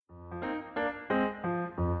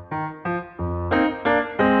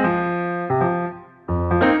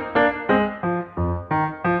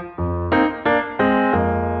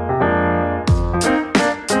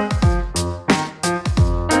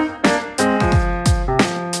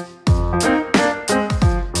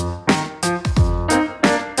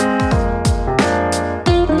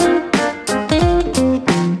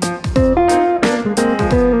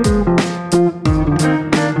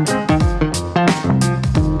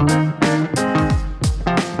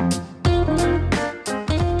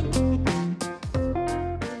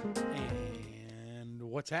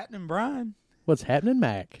happening, Brian? What's happening,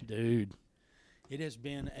 Mac? Dude, it has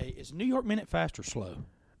been is New York Minute fast or slow?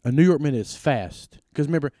 A New York Minute is fast. Because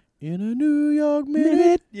remember, in a New York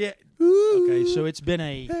Minute. Yeah. Ooh, Okay, so it's been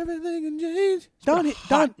everything can change.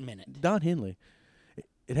 hot minute. Don Henley.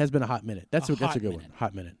 It has been a hot minute. That's a good minute. one.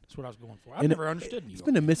 Hot minute. That's what I was going for. I've never understood New York. It's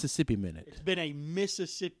been a Mississippi minute. It's been a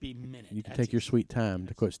Mississippi minute. You can take your sweet time,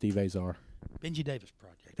 to quote Steve Azar. Benji Davis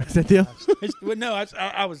Project. Is that deal? Well, no,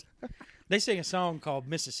 I was. They sing a song called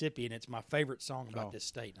Mississippi, and it's my favorite song about this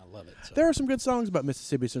state, and I love it. So. There are some good songs about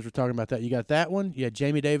Mississippi since we're talking about that. You got that one. You had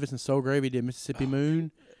Jamie Davis and Soul Gravy did Mississippi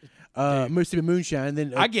Moon. Mississippi Moonshine.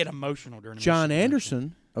 Then I get emotional during John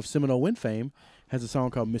Anderson of Seminole Wind fame has a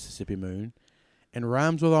song called Mississippi Moon. And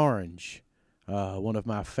Rhymes with Orange, one of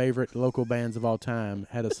my favorite local bands of all time,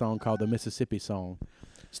 had a song called the Mississippi Song.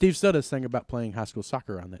 Steve Sudda sang about playing high school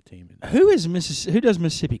soccer on that team. Who does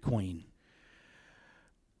Mississippi Queen?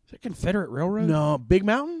 Is it Confederate Railroad? No, Big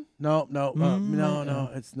Mountain? No.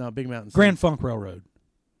 It's not Big Mountain. Grand Funk Railroad.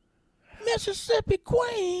 Mississippi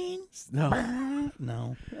Queen. No.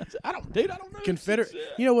 No. I don't know. Confederate.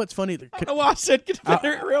 You know what's funny? I don't know why I said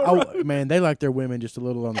Confederate Railroad. Man, they like their women just a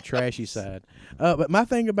little on the trashy side. But the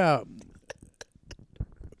thing about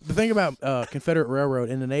Confederate Railroad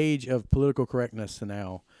in an age of political correctness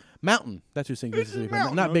now, Mountain. That's who sings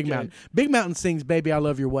Mississippi. Not Big Mountain. Big Mountain sings "Baby I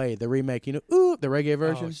Love Your Way," the remake. The reggae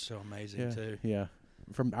version. Oh, it's so amazing too. Yeah,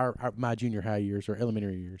 from my junior high years or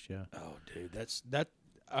elementary years. Yeah. Oh, dude, that.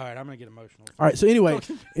 All right, I'm gonna get emotional. All right, so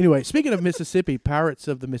anyway, speaking of Mississippi, Pirates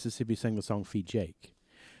of the Mississippi sang the song "Feed Jake,"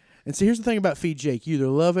 and see, here's the thing about "Feed Jake": you either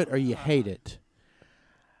love it or you hate it.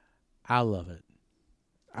 I love it.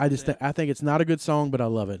 I think it's not a good song, but I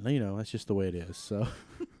love it. That's just the way it is. So.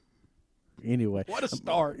 Anyway. What a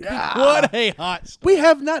start. What a hot start. We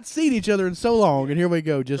have not seen each other in so long, and here we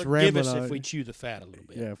go, just rambling on. Forgive us if we chew the fat a little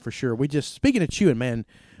bit. Yeah, for sure. Speaking of chewing, man,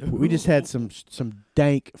 we just had some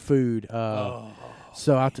dank food.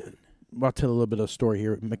 So I'll tell a little bit of a story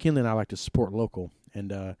here. McKinley and I like to support local,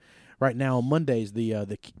 and right now on Mondays, the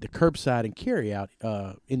curbside and carryout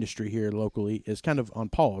industry here locally is kind of on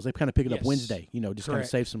pause. They kind of pick it up Wednesday, just kind of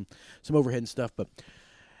save some overhead and stuff, but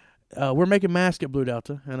we're making masks at Blue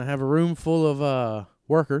Delta, and I have a room full of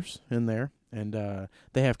workers in there, and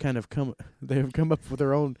they have come up with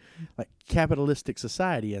their own like capitalistic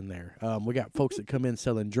society in there. We got folks that come in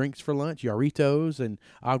selling drinks for lunch, Yarritos and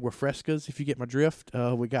agua frescas, if you get my drift.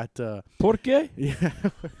 We got ¿Por qué? Yeah.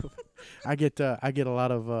 I get a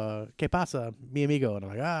lot of ¿Qué pasa, mi amigo? And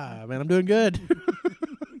I'm like, man, I'm doing good.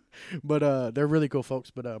 But they're really cool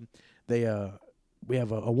folks. But we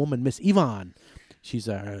have a woman, Miss Yvonne. She's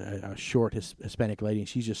a short Hispanic lady, and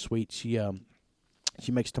she's just sweet. She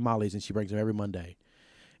makes tamales, and she brings them every Monday.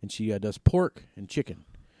 And she does pork and chicken.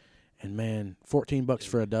 And, man, $14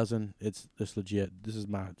 for a dozen. It's legit. This is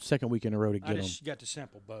my second week in a row to get them. I just got to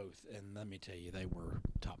sample both, and let me tell you, they were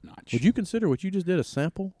top-notch. Would you consider what you just did a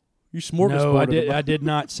sample? You smorgasborded. No, I did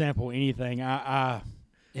not sample anything. I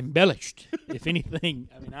embellished, if anything.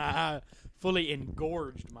 I mean, I fully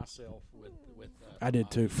engorged myself with I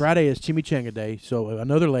did too. Friday is chimichanga day, so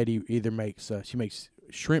another lady either makes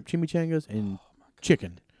shrimp chimichangas and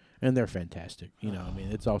chicken, and they're fantastic.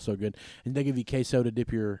 It's also good. And they give you queso to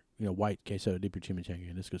dip your, white queso to dip your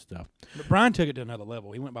chimichanga in. It's good stuff. But Brian took it to another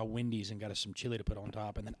level. He went by Wendy's and got us some chili to put on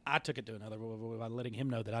top, and then I took it to another level by letting him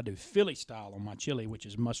know that I do Philly style on my chili, which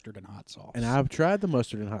is mustard and hot sauce. And I've tried the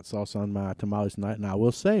mustard and hot sauce on my tamales tonight, and I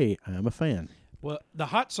will say I am a fan. Well, the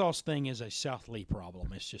hot sauce thing is a South Lee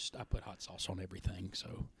problem. It's just I put hot sauce on everything,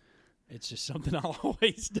 so it's just something I'll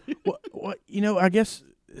always do. Well, I guess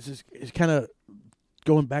it's kind of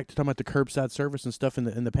going back to talking about the curbside service and stuff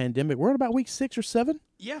in the pandemic. We're at about week 6 or 7.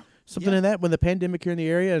 Yeah, something in that when the pandemic here in the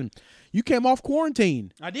area, and you came off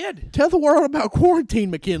quarantine. I did. Tell the world about quarantine,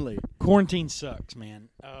 McKinley. Quarantine sucks, man.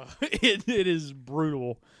 It is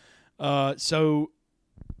brutal. So.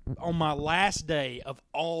 On my last day of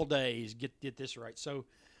all days, get this right. So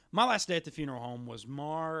my last day at the funeral home was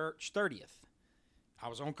March 30th. I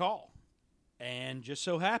was on call. And just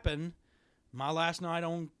so happened, my last night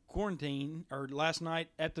on quarantine, or last night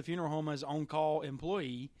at the funeral home as on-call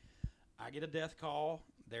employee, I get a death call.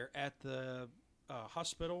 They're at the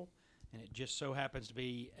hospital, and it just so happens to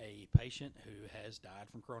be a patient who has died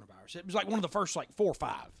from coronavirus. It was like one of the first 4 or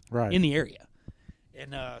 5 in the area.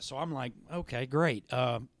 And so I'm like, okay, great.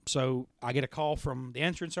 So I get a call from the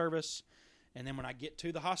answering service, and then when I get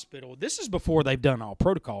to the hospital, this is before they've done all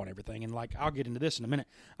protocol and everything, and I'll get into this in a minute.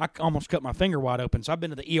 I almost cut my finger wide open, so I've been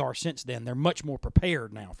to the ER since then. They're much more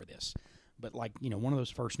prepared now for this. But one of those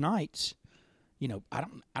first nights, I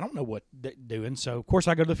don't know what they're doing. So of course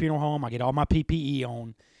I go to the funeral home, I get all my PPE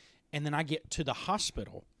on, and then I get to the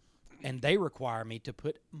hospital, and they require me to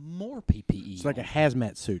put more PPE. It's like on. a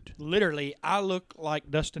hazmat suit. Literally, I look like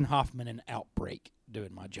Dustin Hoffman in Outbreak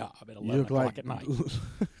doing my job at 11 o'clock at night.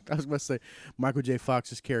 I was going to say Michael J.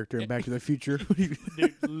 Fox's character in Back to the Future. Dude,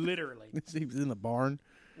 literally. He was in the barn.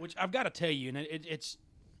 Which I've got to tell you, and it's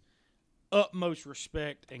utmost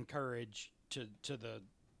respect and courage to the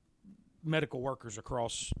medical workers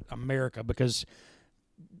across America, because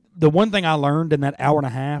the one thing I learned in that hour and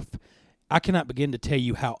a half, I cannot begin to tell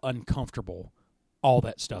you how uncomfortable all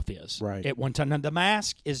that stuff is. Right. At one time. Now, the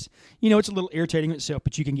mask is, it's a little irritating in itself,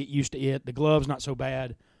 but you can get used to it. The gloves, not so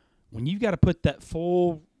bad. When you've got to put that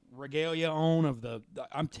full regalia on of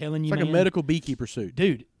I'm telling you, it's like a medical beekeeper suit.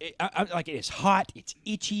 Dude, it's hot, it's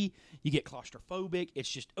itchy, you get claustrophobic. It's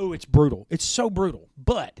just, it's brutal. It's so brutal.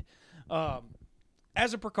 But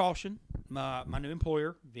as a precaution, my new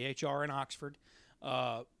employer, VHR in Oxford,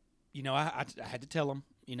 I had to tell them,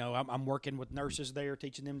 I'm working with nurses there,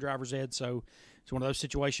 teaching them driver's ed, so it's one of those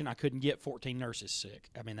situations I couldn't get 14 nurses sick.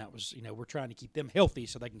 I mean, that was, we're trying to keep them healthy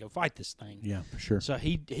so they can go fight this thing. Yeah, for sure. So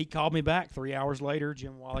he called me back 3 hours later,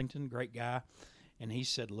 Jim Wallington, great guy, and he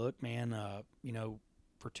said, look, man,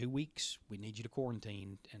 for 2 weeks, we need you to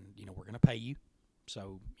quarantine, and, we're going to pay you,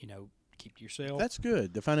 so, keep to yourself. That's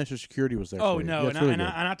good. The financial security was there. Oh, for you. no,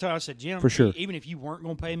 Yeah, I said, Jim, for sure. Even if you weren't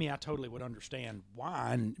going to pay me, I totally would understand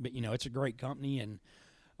why. But it's a great company, and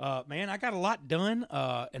man, I got a lot done,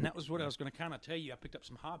 and that was what I was going to kind of tell you. I picked up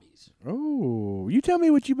some hobbies. Oh, you tell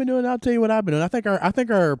me what you've been doing. I'll tell you what I've been doing. I think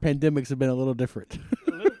our pandemics have been a little different.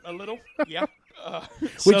 a little, yeah.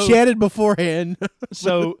 We chatted beforehand.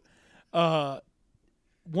 So,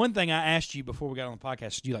 one thing I asked you before we got on the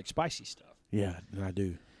podcast: do you like spicy stuff? Yeah, I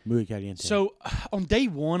do. Muy caliente. So on day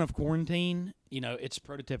one of quarantine, it's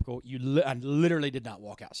prototypical. I literally did not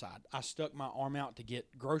walk outside. I stuck my arm out to get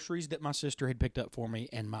groceries that my sister had picked up for me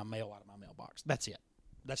and my mail out of my mailbox. That's it.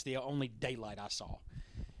 That's the only daylight I saw.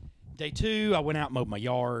 Day two, I went out and mowed my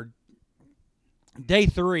yard. Day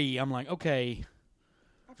three, I'm like, okay.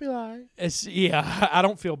 I feel all right. I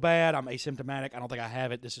don't feel bad. I'm asymptomatic. I don't think I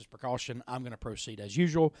have it. This is precaution. I'm going to proceed as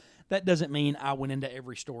usual. That doesn't mean I went into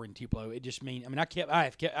every store in Tupelo. It just means, I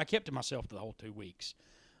kept to myself the whole 2 weeks,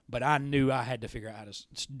 but I knew I had to figure out how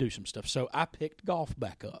to do some stuff. So I picked golf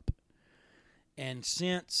back up, and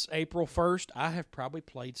since April 1st, I have probably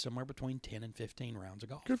played somewhere between 10 and 15 rounds of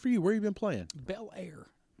golf. Good for you. Where have you been playing? Bel Air.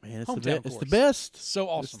 Man, it's the best. So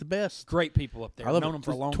awesome. It's the best. Great people up there. I love I've known them for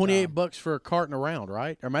a long time. $28 for a cart and a round,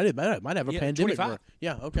 right? Or might have a pandemic. 25.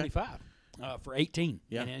 Yeah, okay. 25 for 18.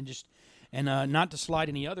 Yeah. And not to slide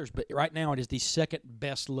any others, but right now it is the second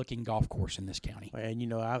best looking golf course in this county.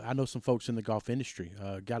 And I know some folks in the golf industry.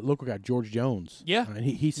 Local guy George Jones. Yeah. And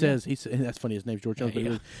he says and that's funny. His name's George Jones,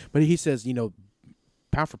 Yeah. but he says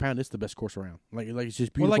pound for pound, it's the best course around. Like it's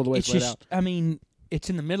just beautiful the way it's laid out. It's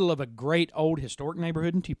in the middle of a great old historic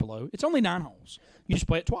neighborhood in Tupelo. It's only 9 holes. You just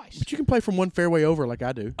play it twice. But you can play from one fairway over like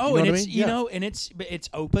I do. Oh, you know and it's it's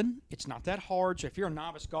open. It's not that hard. So if you're a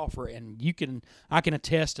novice golfer, and I can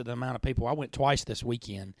attest to the amount of people. I went twice this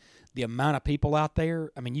weekend. The amount of people out there.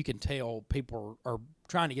 You can tell people are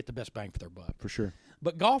trying to get the best bang for their buck. For sure.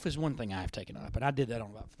 But golf is one thing I have taken up, and I did that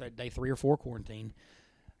on about day 3 or 4 quarantine.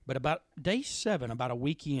 But about day 7, about a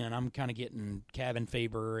weekend, I'm kind of getting cabin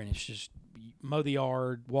fever, and it's just mow the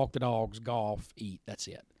yard, walk the dogs, golf, eat. That's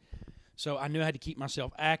it. So I knew I had to keep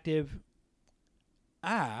myself active.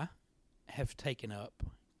 I have taken up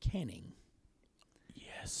canning.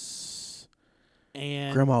 Yes.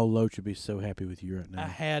 And Grandma Loach would be so happy with you right now. I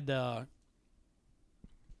had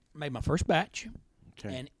made my first batch,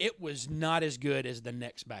 Okay. and it was not as good as the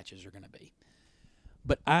next batches are going to be.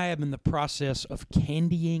 But I am in the process of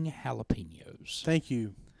candying jalapenos. Thank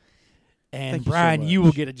you. And Thank you so Brian, you will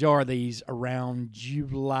much. get a jar of these around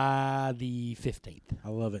July the 15th. I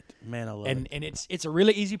love it. Man, I love it. And it's a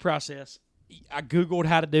really easy process. I Googled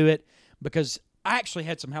how to do it because I actually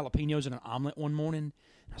had some jalapenos in an omelet one morning.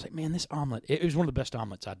 I was like, man, this omelet, it was one of the best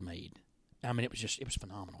omelets I'd made. It was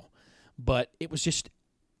phenomenal. But it was just,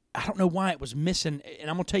 I don't know why it was missing. And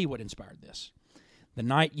I'm going to tell you what inspired this. The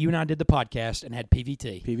night you and I did the podcast and had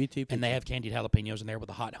PVT. PVT. And they have candied jalapenos in there with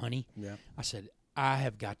the hot honey. Yeah. I said, I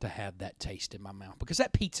have got to have that taste in my mouth because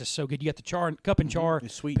that pizza's so good. You got the cup and char,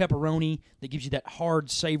 It's sweet. pepperoni that gives you that hard,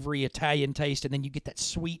 savory Italian taste, and then you get that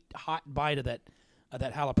sweet, hot bite of that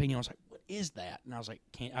jalapeno. I was like, what is that? And I was like,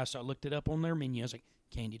 so I looked it up on their menu. I was like,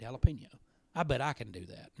 candied jalapeno. I bet I can do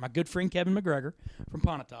that. My good friend Kevin McGregor from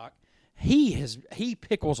Pontotoc, he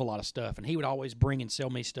pickles a lot of stuff, and he would always bring and sell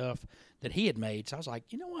me stuff that he had made. So I was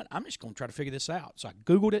like, you know what? I'm just going to try to figure this out. So I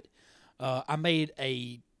Googled it. I made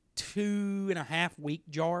a 2.5-week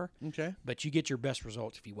jar. Okay. But you get your best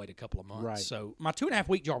results if you wait a couple of months. Right. So my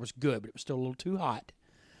 2.5-week jar was good, but it was still a little too hot.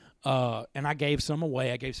 And I gave some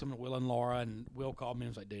away. I gave some to Will and Laura, and Will called me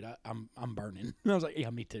and was like, "Dude, I'm burning." And I was like,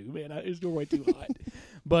 "Yeah, me too, man. It's still way too hot."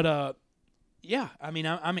 But yeah, I mean,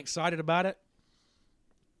 I'm excited about it.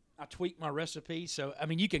 I tweaked my recipe, so I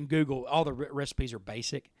mean, you can Google. All the recipes are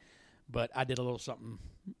basic, but I did a little something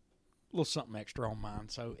extra on mine.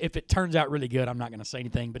 So if it turns out really good, I'm not going to say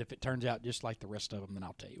anything. But if it turns out just like the rest of them, then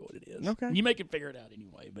I'll tell you what it is. Okay. You may can figure it out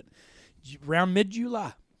anyway. But around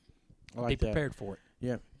mid-July, be prepared for it.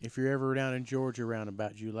 Yeah. If you're ever down in Georgia around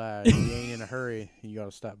about July, and you ain't in a hurry, you got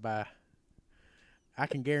to stop by. I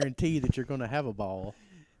can guarantee that you're going to have a ball.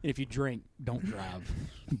 And if you drink, don't drive.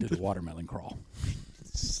 Do the watermelon crawl.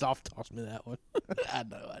 Soft toss me that one. I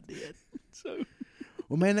know I did. So,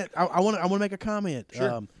 well, man, I want to make a comment.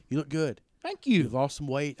 Sure. You look good. Thank you. You've lost some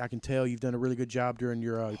weight. I can tell you've done a really good job during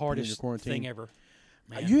your hardest quarantine thing ever.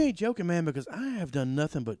 Man. You ain't joking, man, because I have done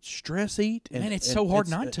nothing but stress eat. And, man, it's so hard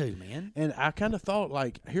not to, man. And I kind of thought,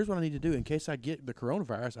 like, here's what I need to do in case I get the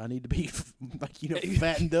coronavirus. I need to be,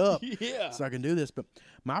 fattened up, so I can do this. But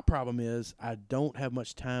my problem is I don't have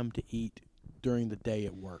much time to eat during the day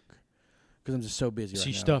at work because I'm just so busy. So right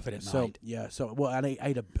you now. stuff it at night. Yeah. So well, I'll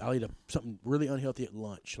eat something really unhealthy at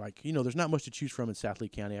lunch. Like there's not much to choose from in South Lee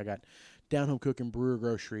County. I got Down Home Cooking, Brewer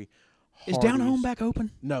Grocery. Is Down Home back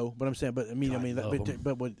open? No, but I'm saying, what I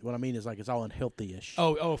mean is like it's all unhealthy-ish.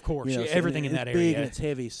 Oh, of course. So everything in that it's area. big and it's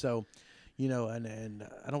heavy, so and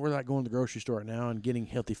I don't really like going to the grocery store right now and getting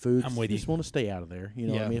healthy food. I'm with you. I just want to stay out of there. You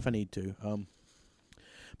know what I mean? If I need to.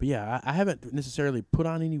 But yeah, I haven't necessarily put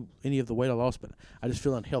on any of the weight I lost, but I just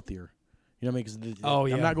feel unhealthier. You know what I mean? Because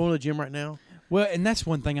I'm not going to the gym right now. Well, and that's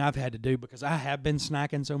one thing I've had to do because I have been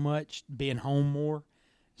snacking so much, being home more.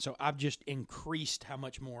 So I've just increased how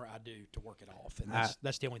much more I do to work it off, and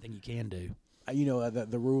that's the only thing you can do.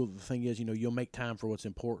 The thing is, you'll make time for what's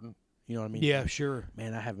important. You know what I mean? Yeah, sure.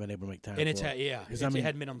 Man, I haven't been able to make time. And for it. It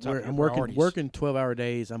hadn't been on top of I'm working 12-hour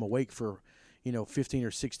days. I'm awake for 15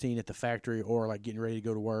 or 16 at the factory, or like getting ready to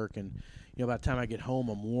go to work, and by the time I get home,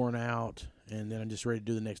 I'm worn out, and then I'm just ready to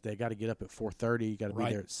do the next day. I got to get up at 4:30. Got to be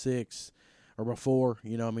there at 6 or before.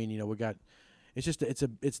 We got. It's just the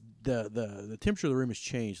temperature of the room has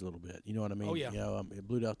changed a little bit. You know what I mean? Oh, yeah. It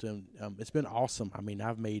blew out to him. It's been awesome. I mean,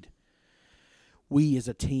 we as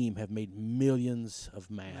a team have made millions of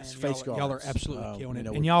masks, face guards. Y'all are absolutely killing it,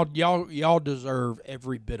 and y'all deserve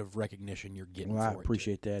every bit of recognition you're getting. Well, I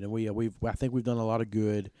appreciate that, and I think we've done a lot of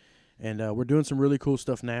good, and we're doing some really cool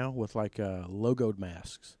stuff now with like logoed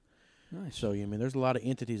masks. Nice. So, there's a lot of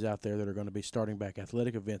entities out there that are going to be starting back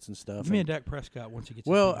athletic events and stuff. Me and Dak Prescott once he gets.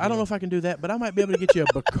 Well, I don't know if I can do that, but I might be able to get you a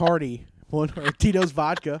Bacardi one or Tito's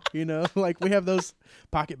vodka. Like we have those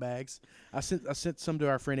pocket bags. I sent some to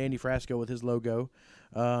our friend Andy Frasco with his logo.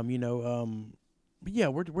 But yeah,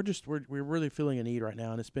 we're really feeling a need right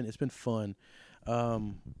now, and it's been fun. But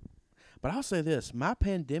I'll say this: my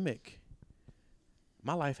pandemic.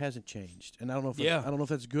 My life hasn't changed, and I don't know if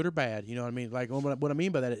that's good or bad. You know what I mean? Like what I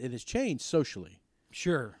mean by that, it has changed socially.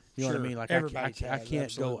 Sure. You know what I mean? Like I can't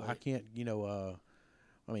absolutely. go. I can't.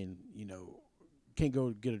 Can't go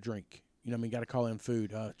get a drink. You know what I mean? Got to call in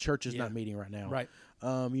food. Church is not meeting right now. Right.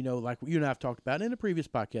 Like you and I have talked about in the previous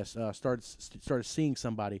podcast. Started seeing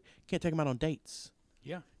somebody. Can't take them out on dates.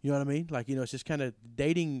 Yeah. You know what I mean? Like, it's just kind of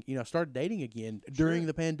dating, started dating again during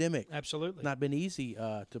the pandemic. Absolutely. Not been easy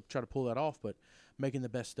to try to pull that off, but making the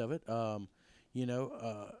best of it. But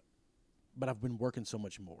I've been working so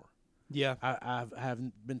much more. Yeah.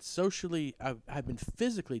 I've been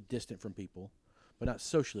physically distant from people, but not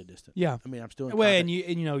socially distant. Yeah. I mean, I'm still in contact. And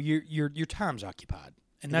your time's occupied.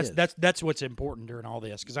 And that's what's important during all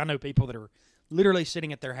this, because I know people that are literally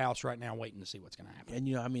sitting at their house right now waiting to see what's going to happen.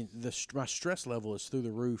 And my stress level is through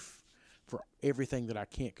the roof for everything that I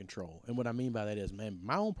can't control. And what I mean by that is, man,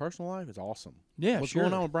 my own personal life is awesome. Yeah, what's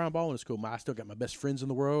going on with Brian Baldwin is cool. I still got my best friends in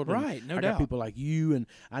the world. Right, no doubt. I got people like you, and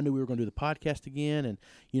I knew we were going to do the podcast again. And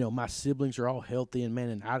my siblings are all healthy, and man,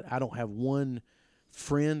 and I don't have one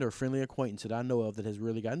friend or friendly acquaintance that I know of that has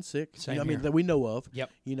really gotten sick. Same here. That we know of.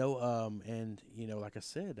 Yep. And like I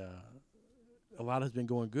said, a lot has been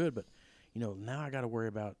going good, but now I got to worry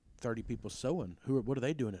about 30 people sewing. What are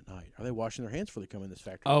they doing at night? Are they washing their hands before they come in this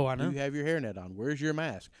factory? Oh, I know. Do you have your hairnet on? Where's your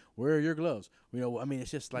mask? Where are your gloves?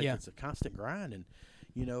 It's just like it's a constant grind, and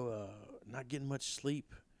not getting much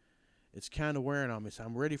sleep. It's kind of wearing on me, so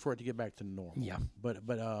I'm ready for it to get back to normal. Yeah. But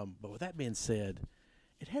with that being said,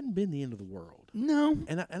 it hadn't been the end of the world. No.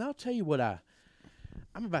 And I'll tell you what I'm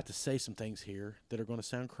about to say some things here that are going to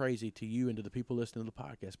sound crazy to you and to the people listening to the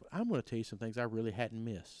podcast, but I'm going to tell you some things I really hadn't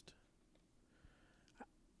missed.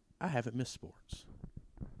 I haven't missed sports,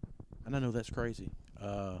 and I know that's crazy.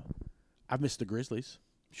 I've missed the Grizzlies.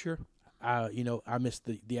 Sure. I missed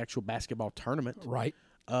the actual basketball tournament. Right.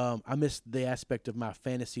 I missed the aspect of my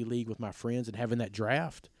fantasy league with my friends and having that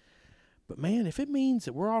draft. But, man, if it means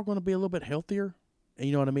that we're all going to be a little bit healthier, and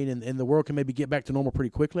you know what I mean, and the world can maybe get back to normal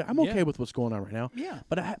pretty quickly, I'm okay with what's going on right now. Yeah.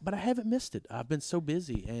 But I haven't missed it. I've been so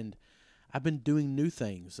busy, and I've been doing new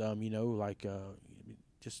things,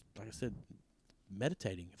 just like I said,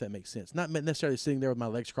 meditating, if that makes sense. Not necessarily sitting there with my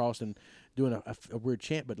legs crossed and doing a weird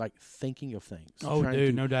chant, but like thinking of things. Oh,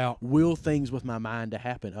 dude, no doubt. Will things with my mind to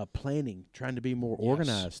happen. Planning, trying to be more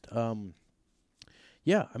organized.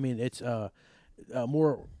 It's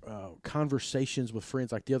more conversations with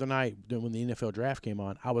friends. Like the other night when the NFL draft came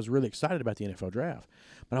on, I was really excited about the NFL draft,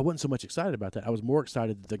 but I wasn't so much excited about that. I was more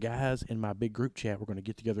excited that the guys in my big group chat were going to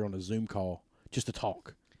get together on a Zoom call just to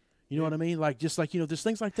talk. You know what I mean? There's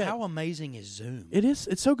things like that. How amazing is Zoom? It is.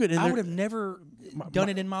 It's so good. And I would have never done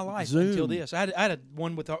it in my life Zoom, until this. I had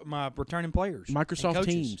one with my returning players. Microsoft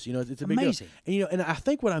Teams. It's a big amazing. Deal. And I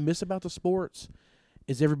think what I miss about the sports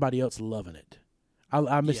is everybody else loving it.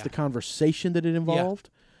 I miss the conversation that it involved.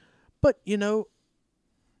 But,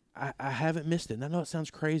 I haven't missed it. And I know it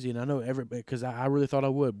sounds crazy, and I know everybody, because I really thought I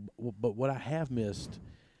would. But what I have missed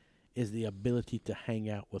is the ability to hang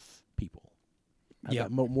out with people.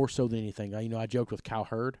 More so than anything. I joked with Kyle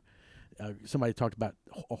Hurd. Somebody talked about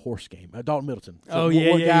a horse game. Dalton Middleton. So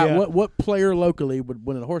What player locally would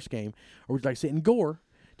win a horse game? Or would you like to see it? And Gore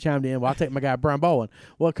chimed in. Well, I'll take my guy Brian Bowen.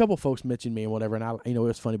 Well, a couple folks mentioned me and whatever, and it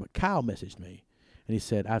was funny. But Kyle messaged me, and he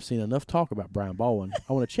said, "I've seen enough talk about Brian Bowen.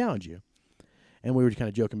 I want to challenge you." And we were just kind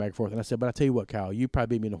of joking back and forth. And I said, "But I tell you what, Kyle, you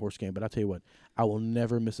probably beat me in a horse game. But I tell you what, I will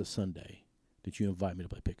never miss a Sunday that you invite me to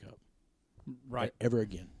play pickup." Right. Ever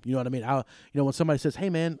again. You know what I mean? When somebody says, "Hey,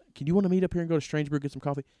 man, can you want to meet up here and go to Strangebrew, get some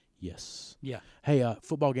coffee?" Yes. Yeah. Hey,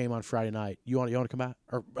 football game on Friday night. You want to come out?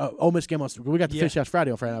 Or Ole Miss game on. We got the Fish House Friday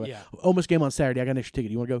on Friday night. Yeah. Ole Miss game on Saturday. I got an extra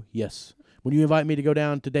ticket. You want to go? Yes. When you invite me to go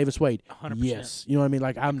down to Davis Wade, 100%. yes. You know what I mean?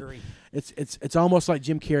 Like I agree. It's almost like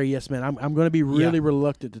Jim Carrey. Yes, man. I'm going to be really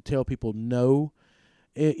reluctant to tell people no,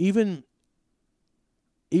 even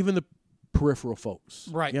the peripheral folks.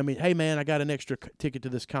 Right. I mean, hey, man, I got an extra ticket to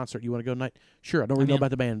this concert. You want to go tonight? Sure. I don't really know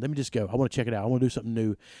about the band. Let me just go. I want to check it out. I want to do something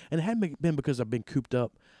new. And it hadn't been because I've been cooped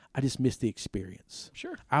up. I just missed the experience.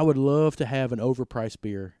 Sure. I would love to have an overpriced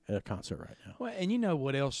beer at a concert right now. Well, and you know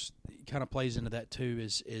what else kind of plays into that too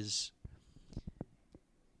is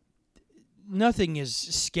nothing is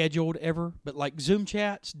scheduled ever, but like Zoom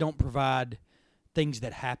chats don't provide things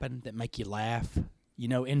that happen that make you laugh,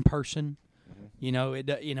 in person.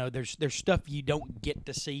 There's stuff you don't get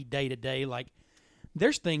to see day to day. Like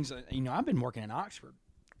there's things, I've been working in Oxford.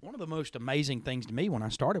 One of the most amazing things to me when I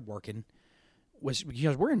started working was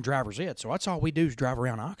because we're in driver's ed, so that's all we do is drive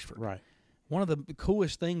around Oxford. Right. One of the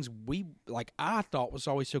coolest things I thought was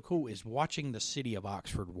always so cool is watching the city of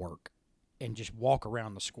Oxford work and just walk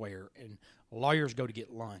around the square, and lawyers go to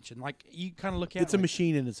get lunch, and you kind of look at it's a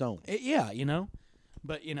machine in its own.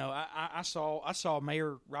 But I saw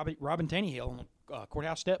Mayor Robin Tannehill on the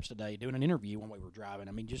courthouse steps today doing an interview when we were driving.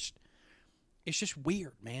 I mean, it's just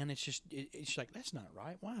weird, man. It's like that's not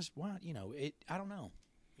right. Why? I don't know.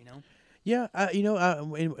 Yeah,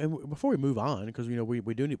 and before we move on, because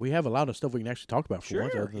we have a lot of stuff we can actually talk about for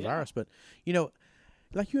once, other than the virus. But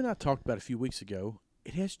like you and I talked about a few weeks ago,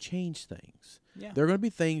 it has changed things. Yeah. There are going to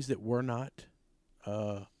be things that were not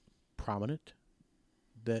prominent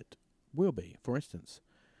that will be. For instance,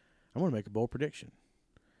 I'm going to make a bold prediction.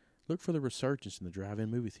 Look for the resurgence in the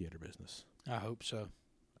drive-in movie theater business. I hope so.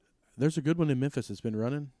 There's a good one in Memphis that's been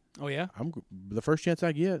running. Oh yeah. The first chance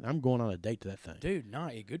I get, I'm going on a date to that thing. Dude,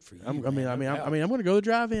 good for you. I'm going to go to the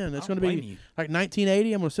drive-in. It's going to be like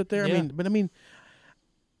 1980. I'm going to sit there.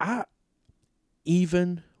 Yeah.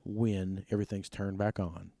 Even when everything's turned back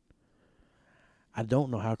on, I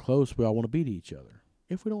don't know how close we all want to be to each other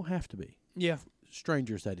if we don't have to be. Yeah.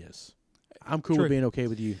 Strangers, that is. I'm cool with being okay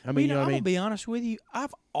with you. I'm going to be honest with you.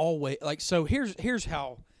 I've always here's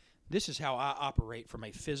how this is how I operate from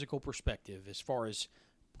a physical perspective as far as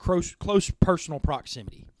close personal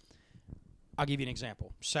proximity. I'll give you an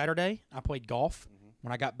example. Saturday, I played golf. Mm-hmm.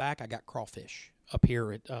 When I got back, I got crawfish up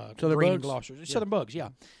here at Green and Gloucester. Yeah. Southern Bugs, yeah.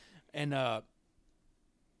 And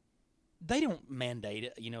they don't mandate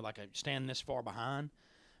it, like a stand this far behind.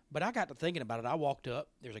 But I got to thinking about it. I walked up.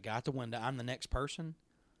 There's a guy at the window. I'm the next person.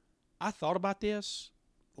 I thought about this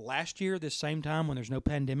last year, this same time when there's no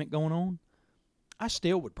pandemic going on. I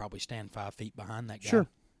still would probably stand 5 feet behind that guy. Sure.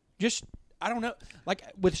 I don't know. Like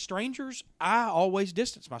with strangers, I always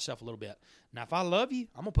distance myself a little bit. Now, if I love you,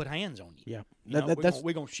 I'm gonna put hands on you. Yeah,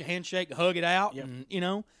 We're gonna handshake, hug it out, and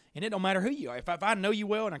and it don't matter who you are. If I know you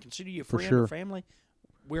well and I consider you a friend or family,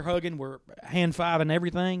 we're hugging, we're hand fiving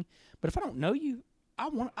everything. But if I don't know you,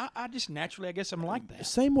 I just naturally, I guess I'm like that.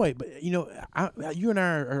 Same way, but you and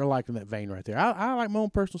I are alike in that vein right there. I like my own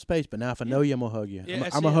personal space, but now if I know you, I'm gonna hug you. Yeah,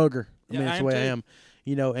 I'm a hugger. I mean, Yeah, that's the way I am.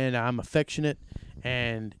 And I'm affectionate,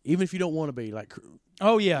 and even if you don't want to be like.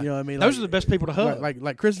 Oh yeah, you know what I mean. Those are the best people to hug.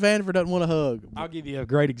 Like Chris Vanderver doesn't want to hug. I'll give you a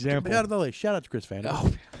great example. Shout out to Chris Vanderver.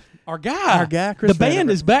 Oh, our guy, Chris the band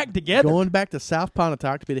Vanderver, is back together. Going back to South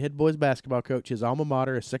Pontotoc to be the head boys basketball coach. His alma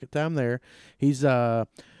mater, his second time there. He's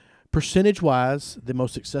percentage-wise the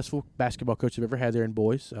most successful basketball coach I've ever had there in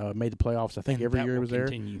boys. Made the playoffs, I think, every year he was there.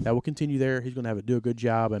 That will continue there. He's going to do a good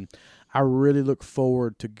job, and I really look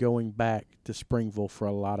forward to going back to Springville for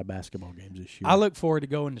a lot of basketball games this year. I look forward to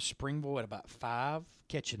going to Springville at about 5,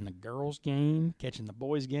 catching the girls' game, catching the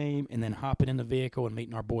boys' game, and then hopping in the vehicle and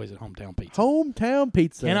meeting our boys at Hometown Pizza. Hometown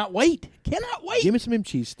Pizza. Cannot wait. Give me some of them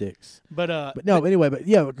cheese sticks. But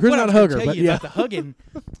yeah, Chris not a hugger. Tell but you yeah, about the hugging.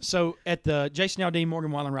 So at the Jason Aldean,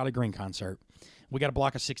 Morgan Wallen, Riley Green concert, we got a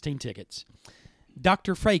block of 16 tickets.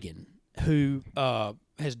 Dr. Fagan, who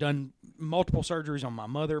has done multiple surgeries on my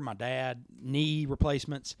mother, my dad, knee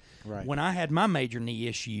replacements. Right. When I had my major knee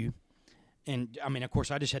issue, and I mean, of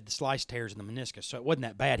course, I just had the slice tears in the meniscus, so it wasn't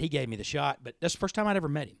that bad. He gave me the shot, but that's the first time I'd ever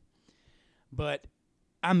met him. But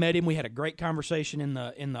I met him. We had a great conversation in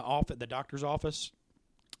the doctor's office.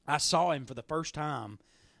 I saw him for the first time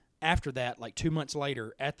after that, like 2 months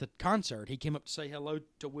later at the concert. He came up to say hello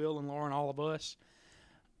to Will and Laura and all of us.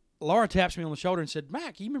 Laura taps me on the shoulder and said,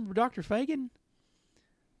 "Mac, you remember Dr. Fagan?"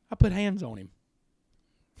 I put hands on him.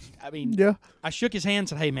 I mean, yeah. I shook his hand and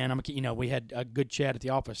said, "Hey, man, we had a good chat at the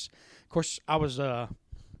office." Of course, I was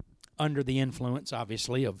under the influence,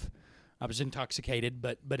 obviously, I was intoxicated,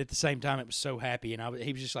 but at the same time, it was so happy. And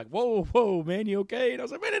he was just like, whoa, man, you okay? And I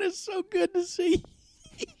was like, man, it is so good to see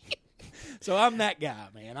you. So I'm that guy,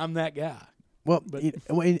 man. I'm that guy. Well,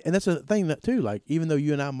 and that's a thing that, too, like, even though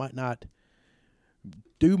you and I might not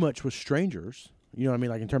do much with strangers, you know what I mean,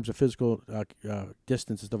 like in terms of physical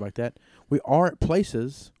distance and stuff like that, we are at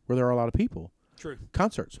places where there are a lot of people. True.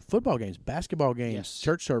 Concerts, football games, basketball games,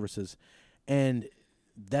 church services, and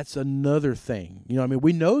that's another thing. You know what I mean?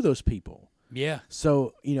 We know those people. Yeah.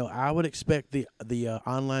 So, I would expect the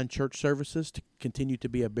online church services to continue to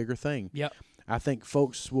be a bigger thing. Yep. I think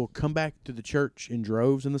folks will come back to the church in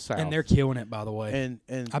droves in the South. And they're killing it, by the way.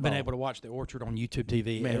 And I've been able to watch The Orchard on YouTube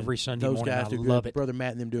TV every Sunday those morning. Guys do love good. it. Brother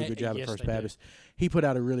Matt and them do a good job at First Baptist. He put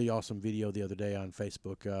out a really awesome video the other day on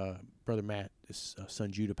Facebook. Brother Matt, his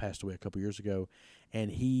son Judah passed away a couple years ago,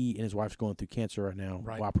 and he and his wife's going through cancer right now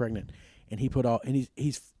while pregnant. And he put and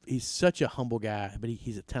he's such a humble guy, but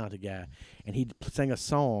he's a talented guy. And he sang a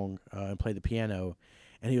song and played the piano.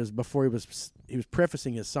 And he was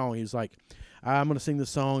prefacing his song. He was like, "I'm going to sing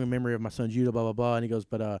this song in memory of my son Judah, blah blah blah." And he goes,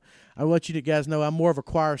 "But I want you guys know I'm more of a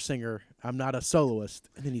choir singer. I'm not a soloist."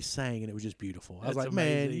 And then he sang, and it was just beautiful. I was like,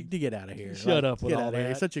 amazing. "Man, you get out of here! Shut up with get all out that. of here!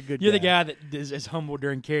 You're such a good. You're guy. the guy that is humble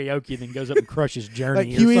during karaoke, and then goes up and crushes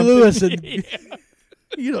Journey, like or Huey something. Lewis. And Yeah.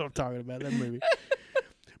 You know what I'm talking about, that movie."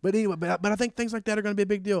 But anyway, but I think things like that are going to be a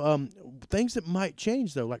big deal. Things that might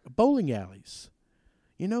change though, like bowling alleys.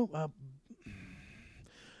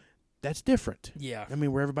 That's different. Yeah. I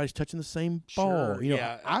mean, where everybody's touching the same ball. Sure,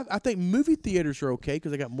 Yeah. I think movie theaters are okay because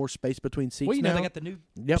they got more space between seats Well, now. they got the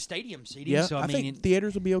new stadium seating. Yeah, So, I think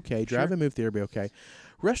theaters will be okay. Drive-in movie theater will be okay.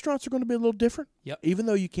 Restaurants are going to be a little different. Yep. Even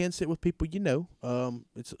though you can sit with people it's going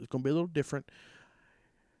to be a little different.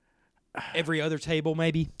 Every other table,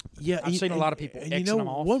 maybe. Yeah. I've seen a lot of people Xing them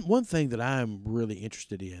off. One thing that I'm really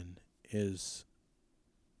interested in is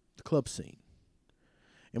the club scene.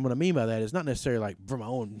 And what I mean by that is not necessarily like for my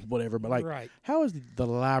own whatever, but like how is the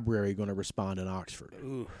library going to respond in Oxford?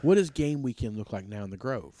 Ooh. What does game weekend look like now in the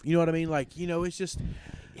Grove? You know what I mean? Like, it's just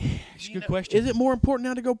It's a good question. Is it more important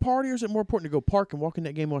now to go party, or is it more important to go park and walk in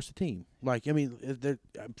that game and watch the team? Like, I mean,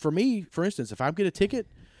 for me, for instance, if I get a ticket,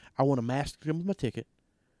 I want a mask to come with my ticket.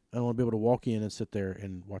 I want to be able to walk in and sit there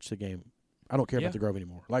and watch the game. I don't care about the Grove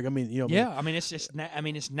anymore. Like, I mean, I mean, it's just,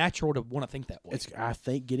 it's natural to want to think that way. I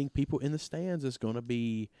think getting people in the stands is going to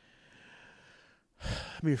be.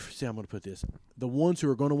 Let me see. I'm going to put this: the ones who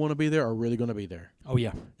are going to want to be there are really going to be there. Oh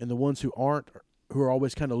yeah, and the ones who aren't, who are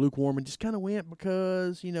always kind of lukewarm and just kind of went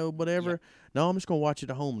because whatever. Yeah. No, I'm just going to watch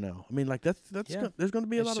it at home now. I mean, like that's there's going to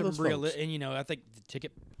be a lot of those folks. And I think the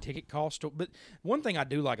ticket cost. But one thing I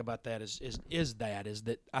do like about that is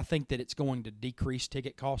that I think that it's going to decrease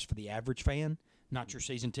ticket costs for the average fan, not your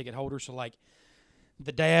season ticket holder. So like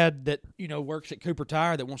the dad that works at Cooper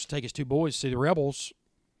Tire that wants to take his two boys to see the Rebels,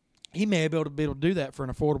 he may be able to do that for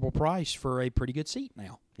an affordable price for a pretty good seat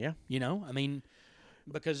now. Yeah. I mean,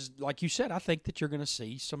 because like you said, I think that you're going to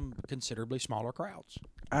see some considerably smaller crowds.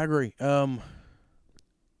 I agree. One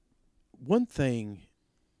thing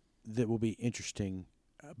that will be interesting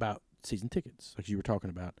about season tickets, like you were talking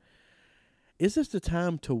about, is this the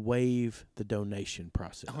time to waive the donation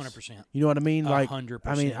process? 100%. You know what I mean? 100%.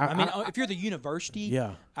 I mean, if you're the university,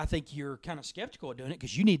 yeah. I think you're kind of skeptical of doing it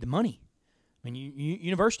because you need the money. I mean,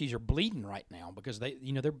 universities are bleeding right now because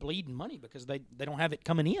they're bleeding money because they don't have it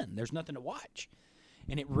coming in. There's nothing to watch.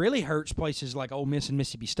 And it really hurts places like Ole Miss and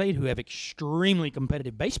Mississippi State who have extremely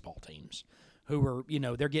competitive baseball teams who are,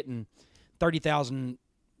 they're getting 30,000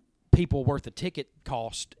 people worth of ticket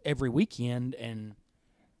cost every weekend, and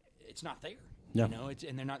it's not there. Yeah.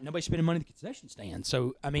 And they're not. Nobody's spending money at the concession stand.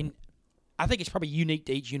 So I mean, I think it's probably unique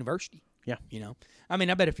to each university. Yeah. I mean,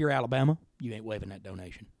 I bet if you're Alabama, you ain't waiving that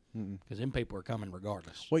donation because them people are coming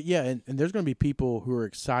regardless. Well, yeah, and there's going to be people who are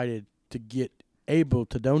excited to get able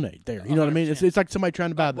to donate there. You know what I mean? 100%. It's like somebody trying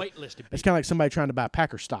to buy waitlisted. It's kind of like somebody trying to buy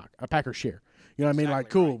Packer stock, a Packer share. You know what I mean? Like,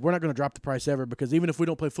 Exactly cool, right. we're not going to drop the price ever because even if we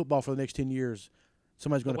don't play football for the next 10 years,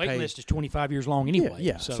 somebody's going The to pay. wait list is 25 years long anyway.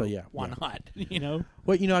 Yeah, So yeah, why yeah. not?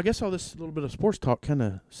 Well, I guess all this little bit of sports talk kind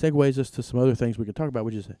of segues us to some other things we could talk about,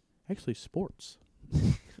 which is actually sports.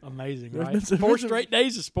 Amazing, There's right? been some- 4 straight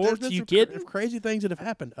days of sports. There's been You some kidding? crazy things that have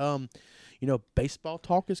happened. Baseball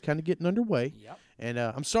talk is kind of getting underway. Yep. And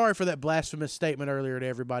I'm sorry for that blasphemous statement earlier to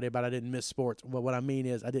everybody about I didn't miss sports. Well, what I mean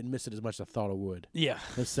is I didn't miss it as much as I thought I would. Yeah.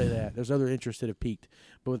 Let's say that. There's other interests that have peaked.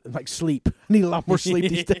 But like sleep. I need a lot more sleep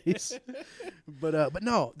these days. But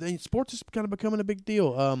no, sports is kind of becoming a big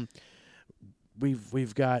deal.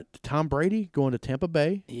 We've got Tom Brady going to Tampa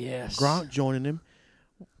Bay. Yes. Gronk joining him.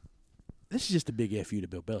 This is just a big FU to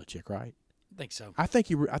Bill Belichick, right? I think so. I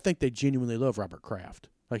think they genuinely love Robert Kraft.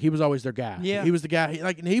 Like he was always their guy. Yeah. He was the guy.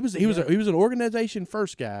 He was an organization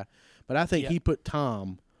first guy, but I think Yeah. he put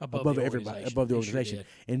Tom above the everybody, organization. above the He sure organization.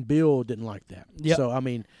 did. And Bill didn't like that. Yep. So I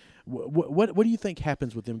mean, what do you think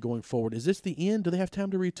happens with them going forward? Is this the end? Do they have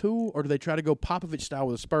time to retool, or do they try to go Popovich style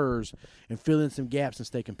with the Spurs and fill in some gaps and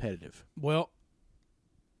stay competitive? Well,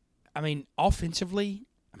 I mean, offensively,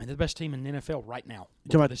 they're the best team in the NFL right now.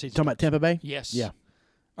 You talking about Tampa Bay? Yes. Yeah.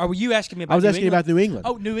 Or were you asking me about I was New asking England? about New England.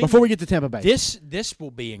 Oh, New England. Before we get to Tampa Bay. This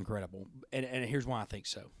will be incredible, and here's why I think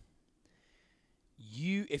so.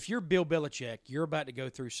 If you're Bill Belichick, you're about to go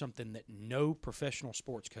through something that no professional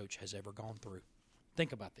sports coach has ever gone through.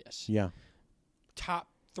 Think about this. Yeah. Top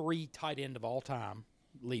 3 tight end of all time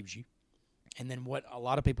leaves you, and then what a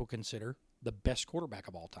lot of people consider the best quarterback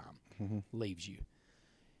of all time leaves you.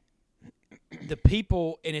 The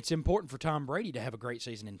people, and it's important for Tom Brady to have a great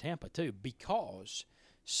season in Tampa too, because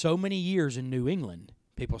so many years in New England,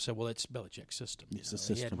 people said, "Well, it's Belichick's system." It's the He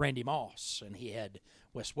system. had Randy Moss, and he had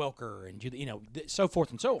Wes Welker, and so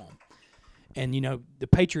forth and so on. And the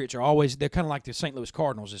Patriots are always—they're kind of like the St. Louis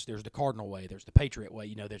Cardinals. There's the Cardinal way, there's the Patriot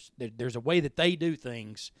way. There's a way that they do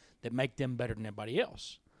things that make them better than everybody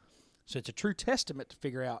else. So it's a true testament to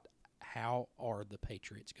figure out how are the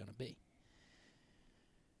Patriots going to be.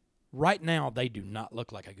 Right now, they do not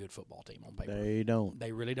look like a good football team on paper. They don't.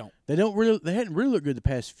 They really don't. They hadn't really looked good the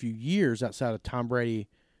past few years outside of Tom Brady,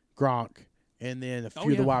 Gronk, and then a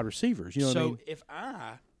few of the wide receivers. You know what I mean? So if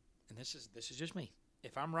and this is just me,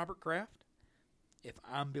 if I'm Robert Kraft, if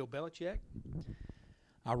I'm Bill Belichick,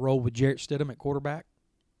 I roll with Jarrett Stidham at quarterback,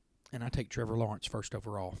 and I take Trevor Lawrence first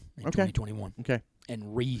overall in 2021. Okay.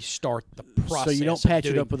 And restart the process. So you don't patch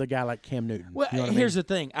it up with a guy like Cam Newton. Well, you know what here's I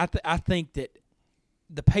mean? the thing. I think that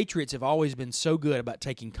the Patriots have always been so good about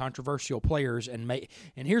taking controversial players and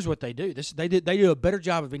here's what they do. They do a better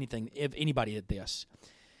job of anybody at this.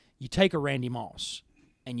 You take a Randy Moss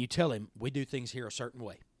and you tell him we do things here a certain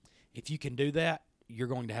way. If you can do that, you're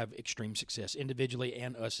going to have extreme success individually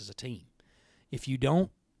and us as a team. If you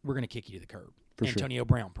don't, we're going to kick you to the curb. Antonio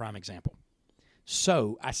Brown, prime example.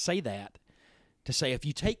 So I say that to say if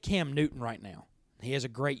you take Cam Newton right now, he has a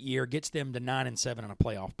great year, gets them to 9-7 on a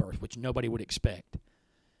playoff berth, which nobody would expect.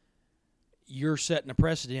 You're setting a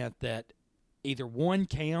precedent that either one,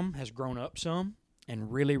 Cam has grown up some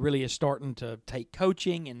and really, really is starting to take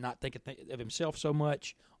coaching and not think of himself so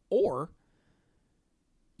much, or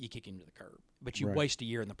you kick him to the curb. But you waste a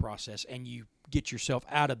year in the process and you get yourself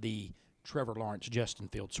out of the Trevor Lawrence, Justin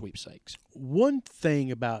Fields sweepstakes. One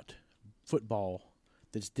thing about football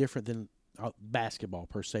that's different than basketball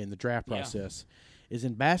per se in the draft process is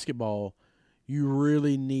in basketball you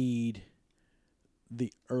really need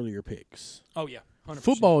the earlier picks. Oh yeah, 100%.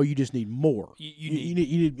 Football, you just need more. You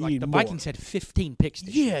need like the more. Vikings had 15 picks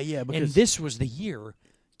this year. Yeah, And because this was the year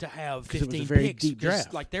to have 15 it was a very picks. deep 'cause,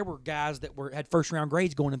 draft. like there were guys that had first round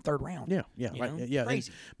grades going in third round. yeah, You right, know? yeah.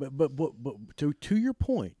 Crazy. But to your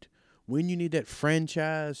point, when you need that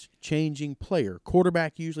franchise changing player,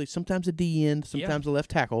 quarterback usually, sometimes a D end, sometimes a left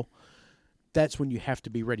tackle. That's when you have to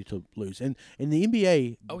be ready to lose. And in the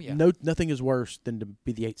NBA, nothing is worse than to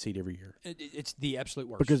be the 8th seed every year. It's the absolute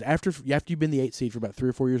worst. Because after you've been the 8th seed for about 3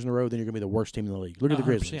 or 4 years in a row, then you're going to be the worst team in the league. Look at the 100%.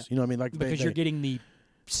 Grizzlies. You know what I mean? Like because you're getting the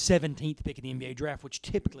 17th pick in the NBA draft, which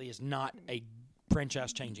typically is not a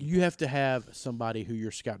franchise changing. You have to have somebody who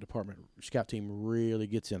your scout team really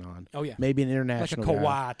gets in on. Oh yeah, maybe an international like a Kawhi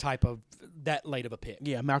guy. Type of that late of a pick.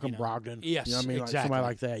 Yeah, Malcolm Brogdon. Yes, you know what I mean? exactly. Like somebody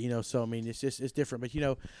like that. You know, so I mean, it's different. But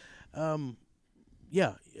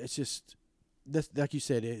yeah, it's just that's like you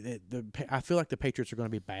said. I feel like the Patriots are going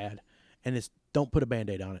to be bad, and it's don't put a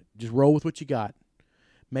Band-Aid on it. Just roll with what you got.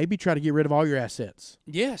 Maybe try to get rid of all your assets.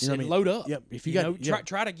 Yes, you know and what I mean? load up. Yep. If you got,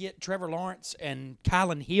 try to get Trevor Lawrence and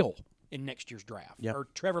Kylan Hill in next year's draft, or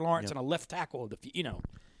Trevor Lawrence and a left tackle of the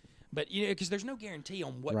But because there's no guarantee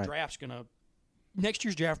on what draft's gonna. Next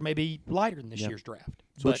year's draft may be lighter than this year's draft.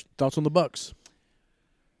 So what's your thoughts on the Bucs?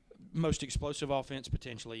 Most explosive offense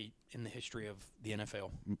potentially in the history of the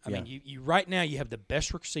NFL. I mean, you right now you have the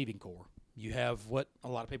best receiving core. You have what a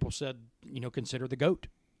lot of people said, consider the GOAT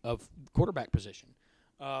of quarterback position.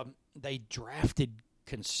 They drafted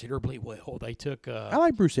considerably well. They took. I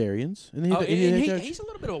like Bruce Arians, and he's a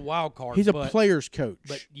little bit of a wild card. He's a player's coach,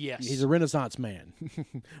 but yes, he's a Renaissance man.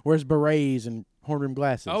 Wears berets and horn rim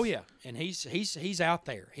glasses. Oh yeah, and he's out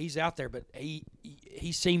there. He's out there, but he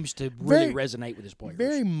seems to really resonate with his players.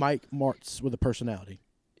 Very Mike Martz with a personality.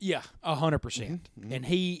 Yeah, 100%. And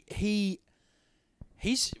he's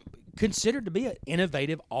considered to be an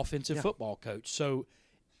innovative offensive football coach. So.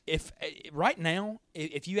 If right now,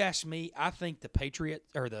 if you ask me, I think the Patriots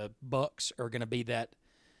or the Bucs are going to be that.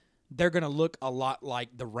 They're going to look a lot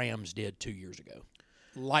like the Rams did 2 years ago.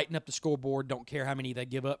 Lighten up the scoreboard. Don't care how many they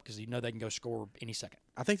give up because they can go score any second.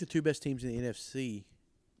 I think the 2 best teams in the NFC.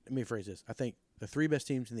 Let me rephrase this. I think the 3 best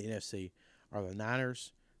teams in the NFC are the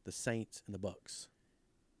Niners, the Saints, and the Bucs.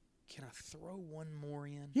 Can I throw one more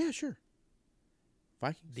in? Yeah, sure.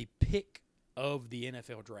 Vikings. The pick of the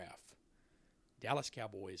NFL draft. Dallas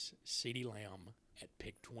Cowboys, CeeDee Lamb at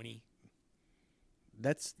pick 20.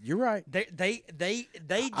 You're right. They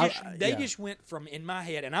just went from in my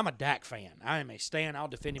head, and I'm a Dak fan. I am a stan. I'll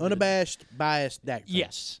defend him. Unabashed, biased Dak fan.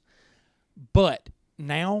 Yes, but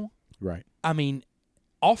now, right? I mean,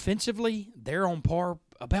 offensively, they're on par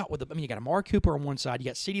about with. You got Amari Cooper on one side. You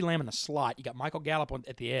got CeeDee Lamb in the slot. You got Michael Gallup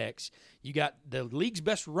at the X. You got the league's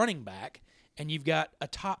best running back, and you've got a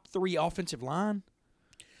top 3 offensive line.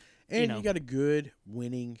 And you got a good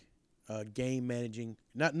winning, game managing,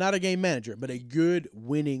 not a game manager, but a good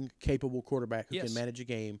winning, capable quarterback who can manage a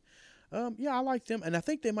game. I like them, and I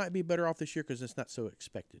think they might be better off this year because it's not so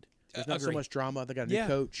expected. There's not so much drama. They got a new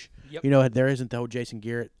coach. Yep. There isn't the whole Jason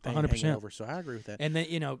Garrett thing 100%. Hanging over. So I agree with that. And then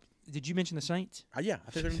did you mention the Saints? Yeah,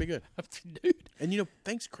 I think they're gonna be good, dude. And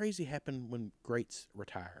things crazy happen when greats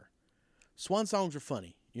retire. Swan songs are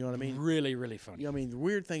funny. You know what I mean? Really, really funny.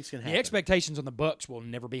 Weird things can happen. The expectations on the Bucs will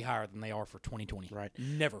never be higher than they are for 2020. Right.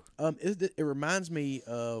 Never. It reminds me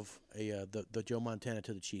of the Joe Montana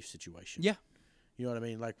to the Chiefs situation. Yeah. You know what I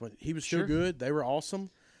mean? Like when he was still good, they were awesome.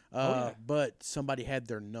 But somebody had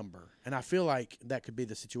their number. And I feel like that could be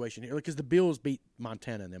the situation here. Because the Bills beat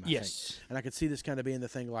Montana in them, I think. And I could see this kind of being the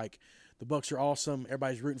thing like the Bucs are awesome.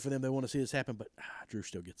 Everybody's rooting for them. They want to see this happen. But Drew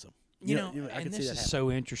still gets them. And this is so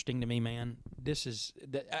interesting to me, man.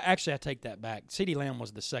 Actually, I take that back. CeeDee Lamb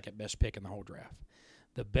was the second best pick in the whole draft.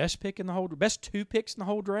 The best 2 picks in the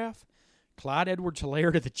whole draft, Clyde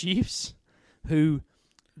Edwards-Helaire to the Chiefs, who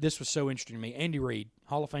this was so interesting to me. Andy Reid,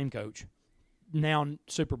 Hall of Fame coach, now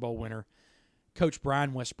Super Bowl winner, Coach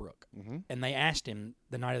Brian Westbrook. Mm-hmm. And they asked him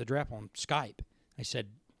the night of the draft on Skype. They said,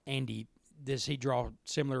 Andy, does he draw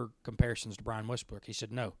similar comparisons to Brian Westbrook? He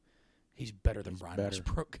said, no, he's better than Brian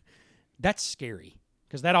Westbrook. That's scary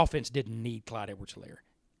because that offense didn't need Clyde Edwards-Helaire.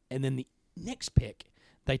 And then the next pick,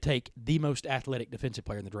 they take the most athletic defensive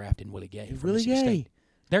player in the draft in Willie Gay. Willie Gay.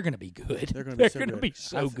 They're going to be good. They're going to be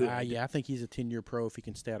so good. I think he's a 10-year pro if he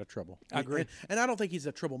can stay out of trouble. I agree. And I don't think he's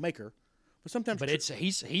a troublemaker. But sometimes,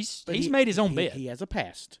 he's made his own bed. He has a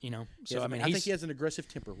past. So I think he has an aggressive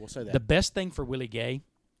temper. We'll say that. The best thing for Willie Gay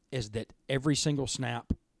is that every single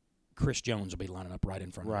snap, Chris Jones will be lining up right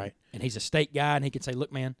in front of him. And he's a state guy, and he can say,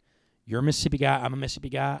 look, man, you're a Mississippi guy. I'm a Mississippi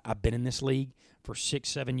guy. I've been in this league for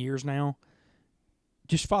 6-7 years now.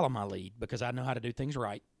 Just follow my lead because I know how to do things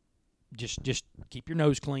right. Just keep your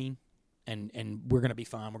nose clean, and we're going to be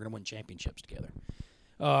fine. We're going to win championships together.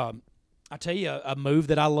 I tell you, a move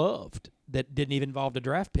that I loved that didn't even involve the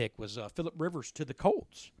draft pick was Phillip Rivers to the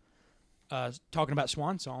Colts. Talking about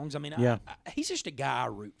swan songs, I mean, he's just a guy I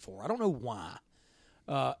root for. I don't know why.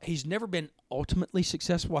 He's never been ultimately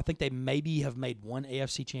successful. I think they maybe have made one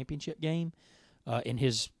AFC championship game in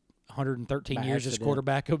his 113 years as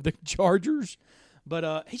quarterback of the Chargers.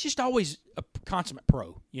 But he's just always a consummate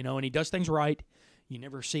pro, and he does things right. You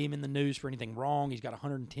never see him in the news for anything wrong. He's got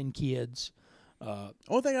 110 kids. The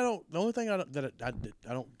only thing I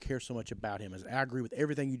don't care so much about him is I agree with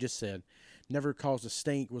everything you just said. Never caused a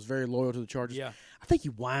stink. Was very loyal to the Chargers. Yeah, I think he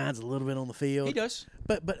whines a little bit on the field. He does,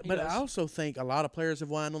 but I also think a lot of players have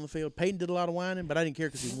whined on the field. Peyton did a lot of whining, but I didn't care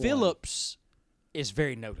because he won. Phillips is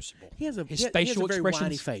very noticeable. His facial very expressions.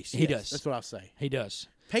 whiny face. He does. That's what I'll say. He does.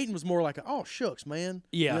 Peyton was more like, "Oh shucks, man."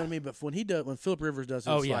 Yeah, you know what I mean. But when Phillip Rivers does,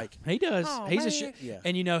 it's like he does. Oh, He's man.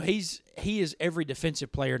 And he is every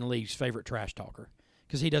defensive player in the league's favorite trash talker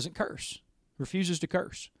because he doesn't curse, refuses to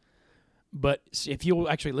curse. But if you'll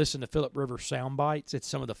actually listen to Phillip Rivers sound bites, it's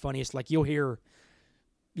some of the funniest. Like you'll hear,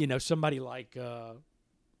 somebody like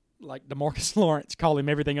DeMarcus Lawrence call him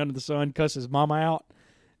everything under the sun, cuss his mama out,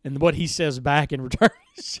 and what he says back in return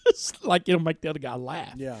is just like it'll make the other guy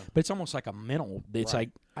laugh. Yeah, but it's almost like a mental. It's right.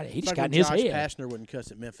 He just like got in when his Josh head. Pastner wouldn't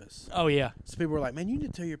cuss at Memphis. Oh yeah. So people were like, "Man, you need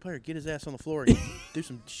to tell your player get his ass on the floor and do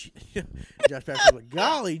some." Josh Pastner was like,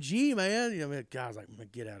 "Golly gee, man!" Guys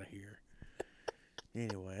like, "Get out of here."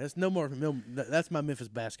 Anyway, that's no more. That's my Memphis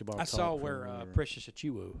basketball. I saw where Precious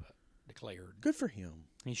Achiuwa declared. Good for him.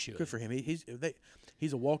 He should. Good for him.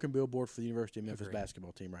 He's a walking billboard for the University of Memphis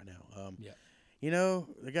basketball team right now. Yeah.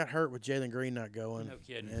 They got hurt with Jalen Green not going. No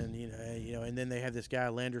kidding. And and then they have this guy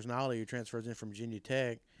Landers Nolly who transfers in from Virginia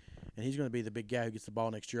Tech, and he's going to be the big guy who gets the ball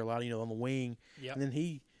next year a lot. On the wing. Yep. And then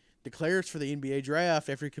he declares for the NBA draft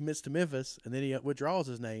after he commits to Memphis, and then he withdraws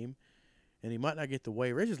his name. And he might not get the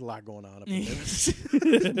waiver. There's just a lot going on up in Memphis.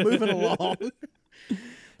 Moving along.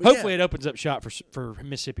 Hopefully it opens up shop for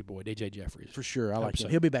Mississippi boy, DJ Jeffries. For sure. I like him.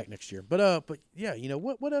 He'll be back next year. But yeah,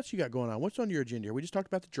 what else you got going on? What's on your agenda here? We just talked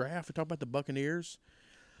about the draft. We talked about the Buccaneers.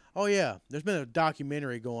 Oh, yeah. There's been a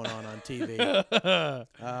documentary going on TV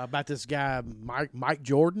about this guy, Mike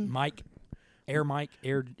Jordan. Air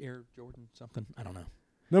Jordan, something. I don't know.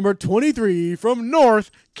 Number 23 from North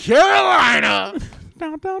Carolina.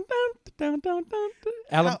 Down.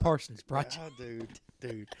 Alan Parsons brought you. Oh,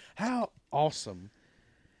 dude. How awesome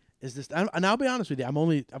is this? And I'll be honest with you. I've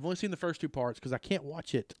only seen the first two parts because I can't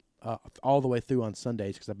watch it all the way through on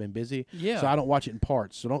Sundays because I've been busy. Yeah. So I don't watch it in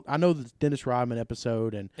parts. So I know the Dennis Rodman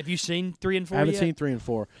episode. And have you seen 3 and 4 I haven't yet? seen 3 and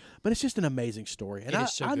 4. But it's just an amazing story. And I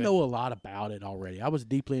good. know a lot about it already. I was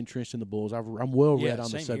deeply entrenched in the Bulls. I'm well read on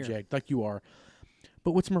the subject, like you are.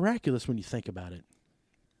 But what's miraculous when you think about it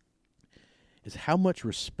is how much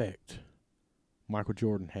respect Michael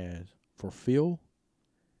Jordan has for Phil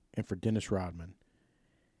and for Dennis Rodman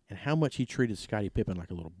and how much he treated Scottie Pippen like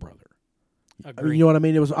a little brother. Agreed. You know what I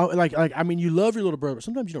mean? It was like you love your little brother, but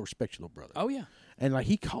sometimes you don't respect your little brother. Oh, yeah. And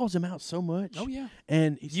he calls him out so much. Oh, yeah.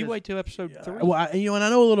 And you says, wait till episode 3. Well, and I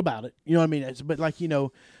know a little about it. You know what I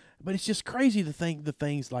mean? But it's just crazy to think the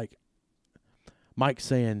things like Mike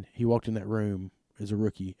saying he walked in that room as a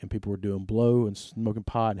rookie and people were doing blow and smoking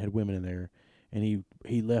pot and had women in there, and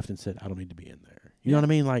he left and said, "I don't need to be in there." You know what I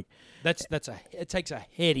mean? Like it takes a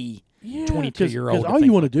heady 22-year-old. Because all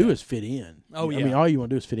you want to do is fit in. Oh yeah. I mean, all you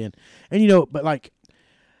want to do is fit in, and but like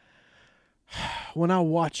when I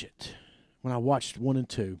watched 1 and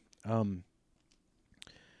 2,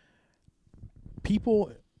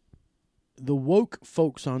 people, the woke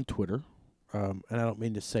folks on Twitter, and I don't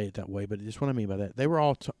mean to say it that way, but just what I mean by that, they were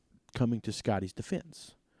all coming to Scotty's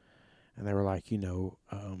defense. And they were like,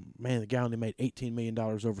 man, the guy only made $18 million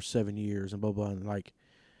over 7 years and blah, blah. And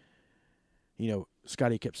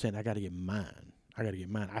Scotty kept saying, I got to get mine.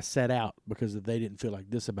 I sat out because they didn't feel like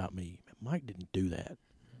this about me. Mike didn't do that.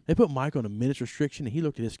 They put Mike on a minutes restriction, and he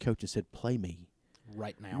looked at his coach and said, play me.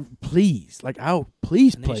 Right now. Please.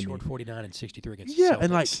 Please and play me. He scored 49 and 63 against the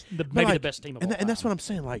Celtics. And maybe the best team of all time. And that's what I'm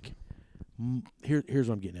saying. Here's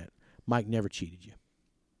what I'm getting at. Mike never cheated you.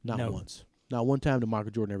 Not once. Not one time did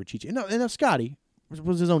Michael Jordan ever cheat you. And Scotty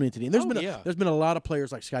was his own entity. And there's been a lot of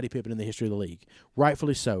players like Scottie Pippen in the history of the league.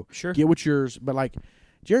 Rightfully so. Sure. Get what's yours. But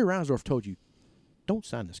Jerry Reinsdorf told you, don't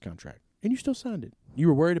sign this contract. And you still signed it. You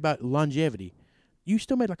were worried about longevity. You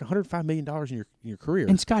still made $105 million in your career.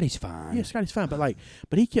 And Scotty's fine. Yeah, Scotty's fine. But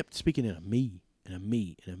he kept speaking in a me and a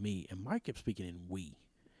me and a me. And Mike kept speaking in we.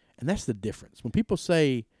 And that's the difference. When people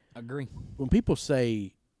say agree. When people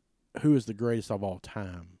say who is the greatest of all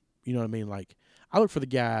time, you know what I mean? I look for the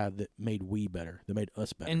guy that made we better, that made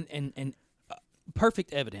us better. And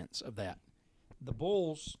perfect evidence of that. The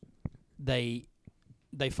Bulls, they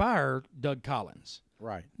fired Doug Collins.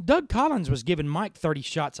 Right. Doug Collins was giving Mike 30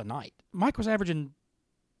 shots a night. Mike was averaging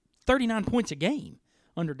 39 points a game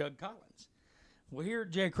under Doug Collins. Well, here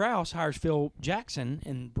Jay Krause hires Phil Jackson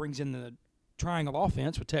and brings in the triangle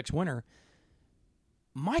offense with Tex Winter.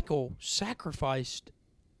 Michael sacrificed.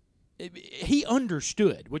 He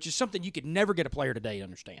understood, which is something you could never get a player today to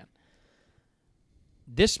understand.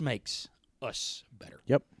 This makes us better.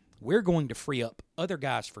 Yep. We're going to free up other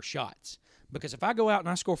guys for shots. Because if I go out and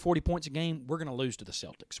I score 40 points a game, we're going to lose to the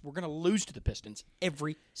Celtics. We're going to lose to the Pistons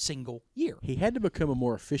every single year. He had to become a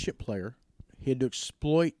more efficient player. He had to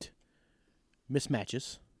exploit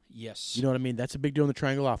mismatches. Yes. You know what I mean? That's a big deal in the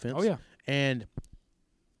triangle offense. Oh, yeah. And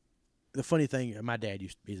the funny thing, my dad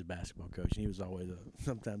he's a basketball coach, and he was always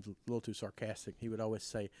sometimes a little too sarcastic. He would always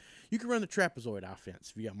say, "You can run the trapezoid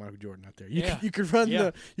offense if you got Michael Jordan out there. You can run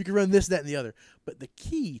you can run this, that, and the other." But the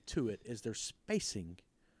key to it is their spacing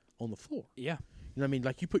on the floor. Yeah. You know what I mean?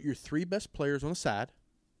 Like you put your three best players on the side,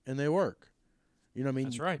 and they work. You know what I mean?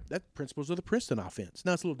 That's right. That principles of the Princeton offense.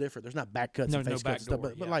 Now it's a little different. There's not back cuts and face cuts and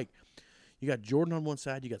stuff, but like you got Jordan on one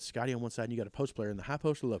side, you got Scotty on one side, and you got a post player in the high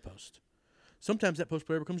post or low post. Sometimes that post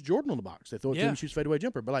player becomes Jordan on the box. They throw it to him and shoots fadeaway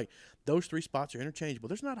jumper. But, like, those three spots are interchangeable.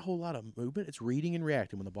 There's not a whole lot of movement. It's reading and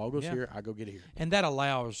reacting. When the ball goes here, I go get it here. And that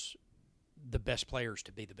allows the best players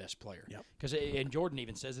to be the best player. Yep. Because and Jordan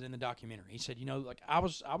even says it in the documentary. He said, I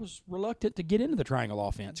was reluctant to get into the triangle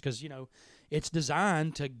offense because, it's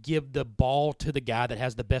designed to give the ball to the guy that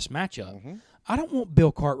has the best matchup. Mm-hmm. I don't want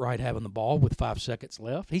Bill Cartwright having the ball with 5 seconds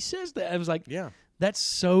left. He says that. I was like, that's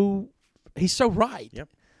so – he's so right. Yep.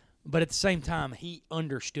 But at the same time, he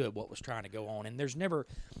understood what was trying to go on. And there's never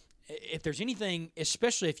 – if there's anything,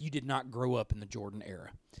 especially if you did not grow up in the Jordan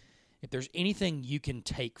era, if there's anything you can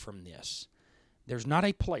take from this, there's not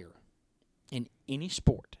a player in any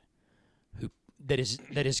sport that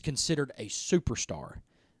is considered a superstar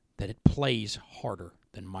that it plays harder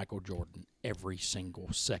than Michael Jordan every single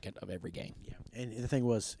second of every game. Yeah. And the thing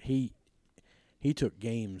was, he took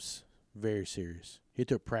games very serious. He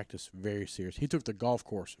took practice very serious. He took the golf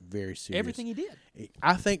course very serious. Everything he did.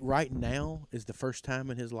 I think right now is the first time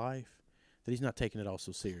in his life that he's not taking it all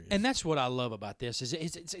so serious. And that's what I love about this is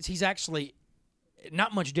he's actually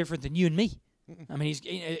not much different than you and me. I mean, he's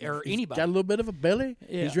anybody. Got a little bit of a belly.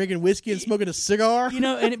 Yeah. He's drinking whiskey and smoking a cigar.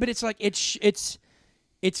 But it's like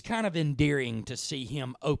it's kind of endearing to see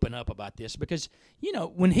him open up about this because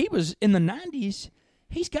when he was in the 90s.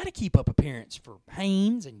 He's got to keep up appearance for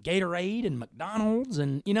Hanes and Gatorade and McDonald's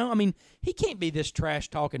and, he can't be this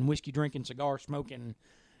trash-talking, whiskey-drinking, cigar-smoking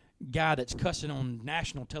guy that's cussing on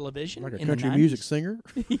national television. Like a country music singer.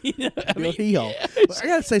 I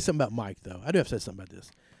got to say something about Mike, though. I do have to say something about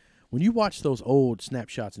this. When you watch those old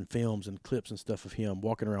snapshots and films and clips and stuff of him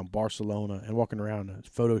walking around Barcelona and walking around a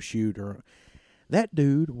photo shoot that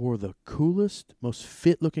dude wore the coolest, most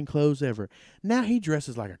fit-looking clothes ever. Now he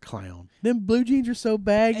dresses like a clown. Them blue jeans are so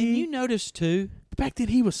baggy. And you notice, too. Back then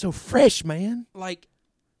he was so fresh, man. Like,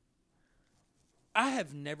 I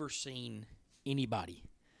have never seen anybody.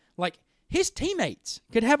 Like, his teammates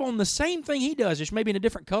could have on the same thing he does, just maybe in a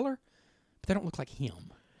different color, but they don't look like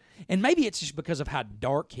him. And maybe it's just because of how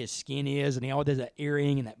dark his skin is, and he always has that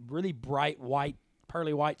earring and that really bright white,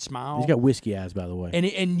 pearly white smile. He's got whiskey eyes, by the way.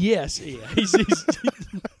 And yes, he's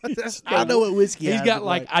I know what whiskey eyes. He's got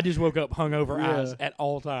like I just woke up hungover eyes at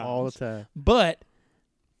all times. All the time. But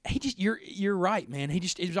he just you're right, man. He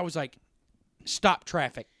was always like, stop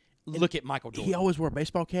traffic. Look at Michael Jordan. He always wore a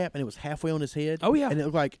baseball cap, and it was halfway on his head. Oh yeah, and it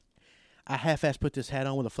looked like I half-assed put this hat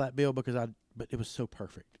on with a flat bill but it was so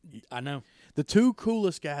perfect. I know. The two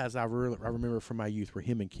coolest guys I remember from my youth were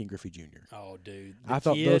him and King Griffey Jr. Oh, dude. I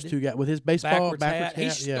thought those two guys, with his baseball backwards hat. He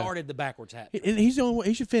started the backwards hat. And he's the only one.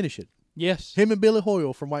 He should finish it. Yes. Him and Billy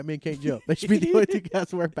Hoyle from White Men Can't Jump. They should be the only two guys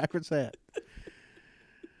to wear a backwards hat.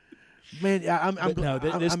 Man,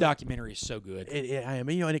 this documentary is so good. I am.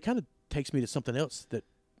 And it kind of takes me to something else that,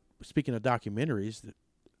 speaking of documentaries, that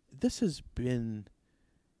this has been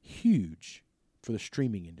huge for the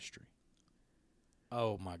streaming industry.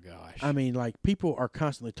 Oh, my gosh. I mean, like, people are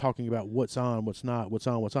constantly talking about what's on, what's not, what's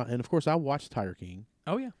on, what's on. And, of course, I watched Tiger King.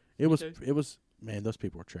 Oh, yeah. It was, man, those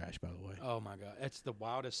people were trash, by the way. Oh, my God. That's the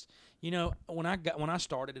wildest. When I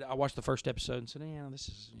started it, I watched the first episode and said, this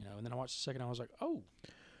is, and then I watched the second, and I was like, oh,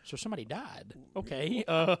 so somebody died. Okay.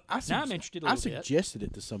 Now I'm interested a little bit. I suggested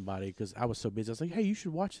it to somebody because I was so busy. I was like, hey, you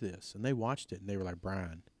should watch this. And they watched it, and they were like,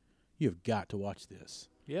 Brian, you have got to watch this.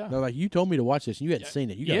 Yeah. They're like, you told me to watch this, and you hadn't seen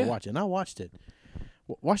it. You got to watch it. And I watched it.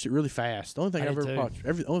 Watched it really fast. The only thing I I've did ever too. watched,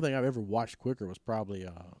 the only thing I've ever watched quicker was probably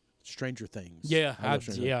Stranger Things. Yeah, I love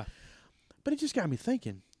Stranger Things. yeah. But it just got me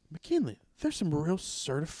thinking, McKinley, there's some real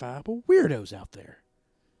certifiable weirdos out there.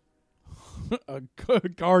 A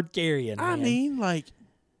card carrying. I man. mean, like,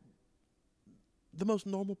 the most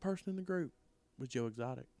normal person in the group was Joe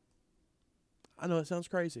Exotic. I know it sounds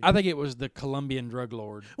crazy. I think it was the Colombian drug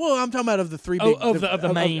lord. Well, I'm talking about of the three big of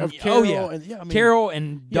the main. of Carol yeah. and I mean, Carol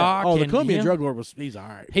and Doc. Oh, the and Colombian him. drug lord he's all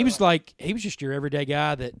right. He was just your everyday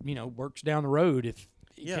guy that works down the road. If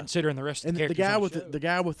considering the rest of and the the characters guy on with the show. the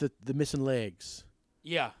guy with the missing legs.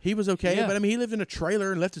 Yeah, He was okay, Yeah. but I mean, he lived in a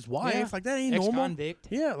trailer and left his wife. Yeah. Like that ain't normal. ex-convict.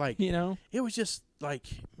 Yeah, like It was just like,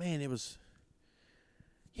 man, it was.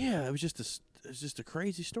 Yeah, it was just a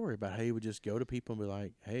crazy story about how he would just go to people and be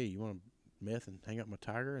like, "Hey, you want meth and hang out with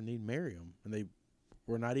my tiger?" And he'd marry them, and they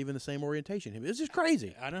were not even the same orientation. It was just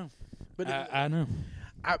crazy. I know, But I know.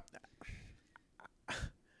 I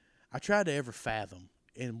tried to ever fathom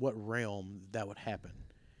in what realm that would happen.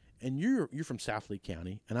 And you're from South Lee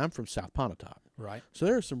County, and I'm from South Pontotoc. Right, So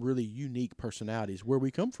there are some really unique personalities where we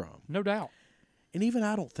come from. no doubt. And even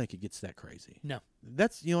I don't think it gets that crazy. No,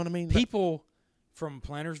 That's, you know what I mean? people from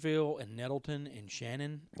Plantersville and Nettleton and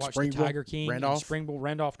Shannon watch the Springville, Tiger King, Randolph. and Springville,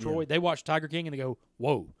 Randolph, Troy. Yeah. They watch Tiger King and they go,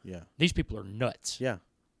 "Whoa, Yeah. these people are nuts." Yeah.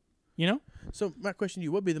 You know, So my question to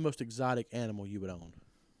you, what would be the most exotic animal you would own?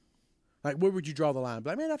 Like, where would you draw the line?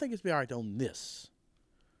 Like, man, I think it's be all right to own this.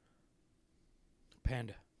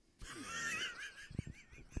 panda.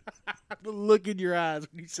 The look in your eyes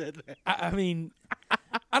when you said that. I mean,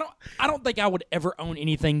 I don't think I would ever own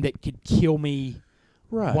anything that could kill me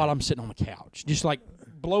Right. while I'm sitting on the couch. Just like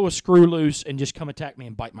blow a screw loose and just come attack me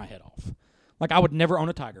and bite my head off. Like I would never own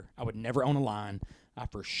a tiger. I would never own a lion. I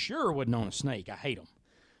for sure wouldn't own a snake. I hate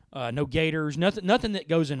them. No gators. Nothing that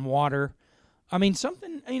goes in water. I mean,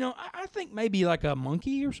 something. I think maybe like a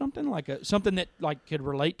monkey or something. Something that like could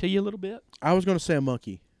relate to you a little bit. I was going to say a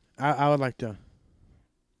monkey. I would like to.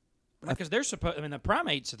 Because they're supposed. I mean, the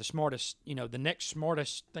primates are the smartest. The next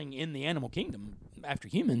smartest thing in the animal kingdom after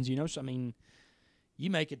humans. So I mean, you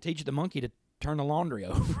could teach the monkey to turn the laundry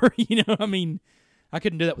over. I mean, I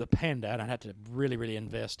couldn't do that with a panda. I'd have to really, really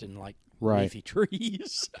invest in like leafy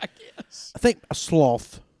trees. I guess. I think a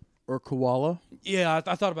sloth or a koala. Yeah,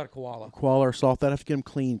 I thought about a koala. Koala or sloth. I'd have to get them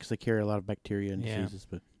clean because they carry a lot of bacteria and Yeah. diseases.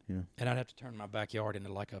 But And I'd have to turn my backyard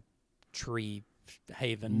into like a tree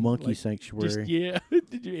haven. monkey like, sanctuary.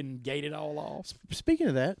 And gate it all off. Speaking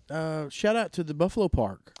of that, shout out to the Buffalo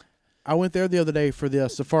Park. I went there the other day for the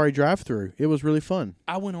safari drive-through. It was really fun.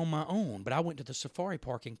 I went on my own, but I went to the safari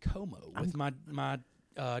park in Como with my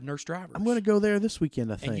nurse drivers. I'm going to go there this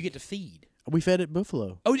weekend, I think. And you get to feed. We fed at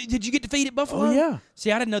Buffalo. Oh, did you get to feed at Buffalo? Oh, yeah.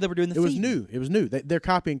 See, I didn't know they were doing the It was feeding. new. It was new. They're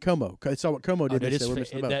copying Como. They saw what Como did. Oh, And they said, we're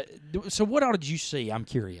missing the boat. So what all did you see? I'm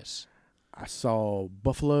curious. I saw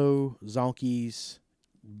buffalo, zonkies,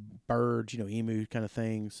 birds, emu kind of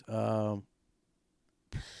things.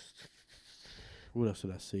 What else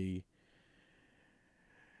did I see?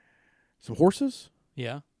 Some horses.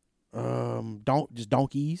 Yeah. Just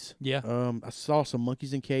donkeys. Yeah. I saw some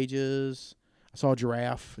monkeys in cages. I saw a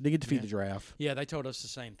giraffe. I didn't get to feed the giraffe. Yeah, they told us the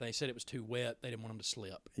same thing. They said it was too wet. They didn't want them to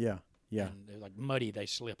slip. Yeah. Yeah. And they're like muddy, they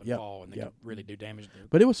slip and fall, and they could really do damage to their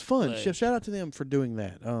But it was fun. legs. Shout out to them for doing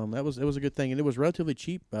that. It was a good thing, and it was relatively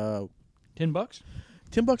cheap. $10?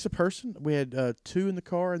 $10 a person. We had 2 in the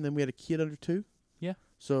car, and then we had a kid under 2. Yeah.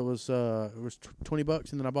 So it was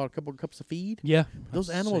 $20, and then I bought a couple of cups of feed. Yeah. Those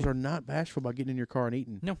animals are not bashful about getting in your car and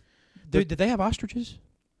eating. No. Dude, did they have ostriches?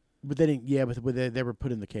 But they didn't. Yeah, but they were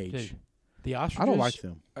put in the cage. Dude, the ostriches. I don't like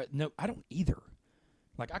them. No, I don't either.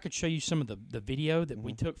 Like I could show you some of the video that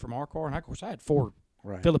we took from our car, and of course I had 4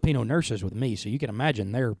 Right. Filipino nurses with me, so you can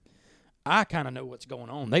imagine I kind of know what's going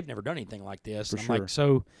on. They've never done anything like this. For I'm sure. like,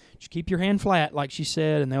 so just keep your hand flat, like she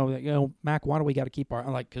said, and they'll go, Mac, why do we got to keep our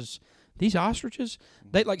because these ostriches,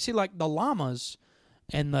 they like the llamas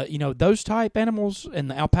and the those type animals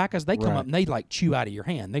and the alpacas, they come Right. up and they like chew out of your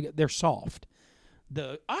hand. They're soft.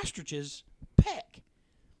 The ostriches peck,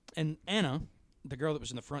 and Anna, the girl that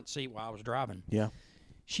was in the front seat while I was driving, Yeah.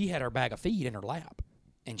 she had her bag of feed in her lap.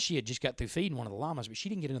 And she had just got through feeding one of the llamas, but she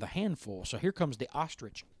didn't get another handful. So here comes the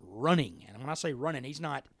ostrich running. And when I say running, he's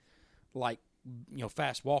not like,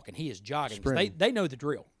 fast walking. He is jogging. 'Cause Sprinting. They know the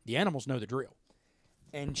drill. The animals know the drill.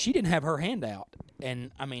 And she didn't have her hand out.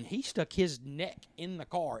 And, I mean, he stuck his neck in the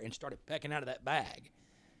car and started pecking out of that bag.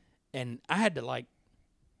 And I had to,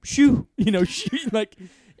 shoo,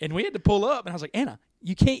 and we had to pull up. And I was like, Anna,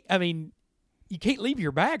 you can't leave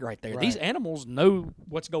your bag right there. Right. These animals know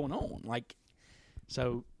what's going on.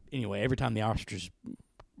 So anyway, every time the ostrich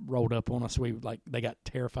rolled up on us. They got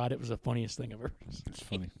terrified. It was the funniest thing ever. It's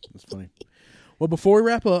funny. It's funny. Well, before we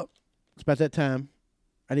wrap up, it's about that time.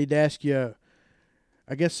 I need to ask you,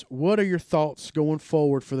 I guess, what are your thoughts going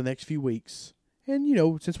forward for the next few weeks? And,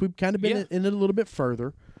 since we've kind of been in it a little bit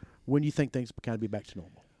further, when do you think things kind of be back to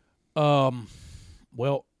normal?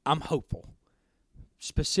 Well, I'm hopeful,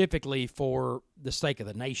 specifically for the sake of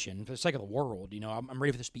the nation, for the sake of the world. I'm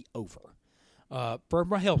ready for this to be over.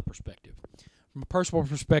 From a health perspective. From a personal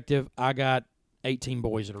perspective, I got 18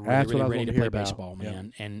 boys that are really ready to play baseball,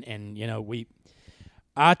 man. Yep. And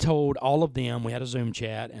I told all of them, we had a Zoom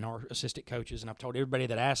chat, and our assistant coaches, and I've told everybody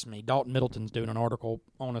that asked me, Dalton Middleton's doing an article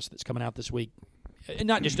on us that's coming out this week, and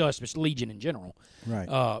not just us, but Legion in general.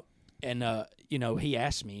 Right. He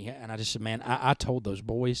asked me, and I just said, man, I told those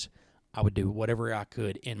boys I would do whatever I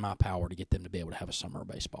could in my power to get them to be able to have a summer of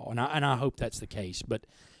baseball, and I hope that's the case. But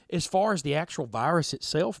as far as the actual virus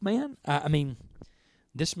itself, man, I mean,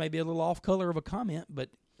 this may be a little off color of a comment, but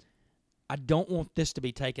I don't want this to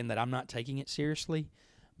be taken that I'm not taking it seriously,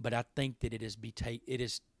 but I think that it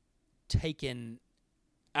is taken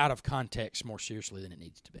out of context more seriously than it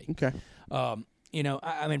needs to be. Okay.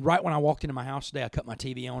 I mean, right when I walked into my house today, I cut my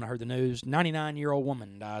TV on, I heard the news, 99-year-old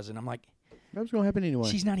woman dies, and I'm like, that was going to happen anyway.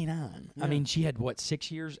 She's 99. Yeah. I mean, she had,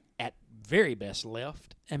 6 years at very best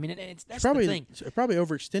left. I mean, that's probably, the thing. Probably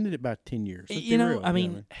overextended it by 10 years.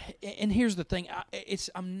 And here's the thing.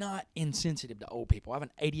 I'm not insensitive to old people. I have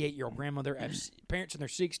an 88-year-old grandmother. I have parents in their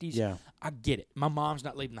 60s. Yeah. I get it. My mom's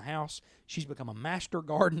not leaving the house. She's become a master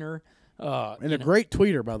gardener. And a great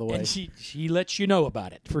tweeter, by the way. And she lets you know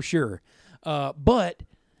about it, for sure. But,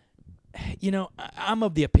 I'm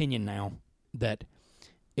of the opinion now that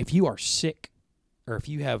if you are sick or if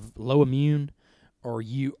you have low immune or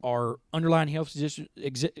you are underlying health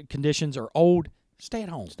conditions or old, stay at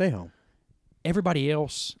home. Stay home. Everybody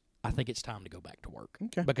else, I think it's time to go back to work.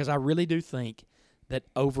 Okay. Because I really do think that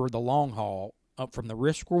over the long haul, from the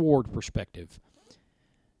risk-reward perspective,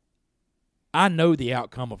 I know the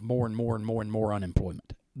outcome of more and more and more and more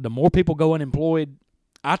unemployment. The more people go unemployed,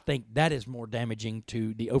 I think that is more damaging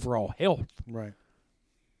to the overall health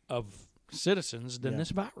of citizens than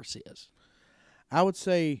this virus is. I would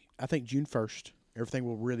say, I think June 1st, everything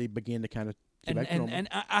will really begin to kind of get back to normal. And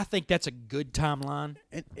I think that's a good timeline.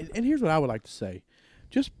 And here's what I would like to say.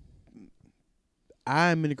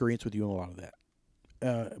 I'm in agreement with you on a lot of that.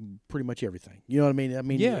 Pretty much everything. You know what I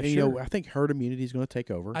mean? Sure. I think herd immunity is going to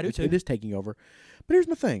take over. I do too. It is taking over. But here's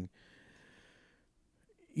my thing.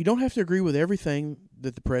 You don't have to agree with everything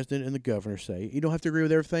that the president and the governor say. You don't have to agree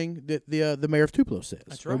with everything that the mayor of Tupelo says.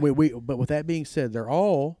 That's right. But with that being said, they're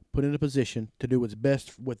all put in a position to do what's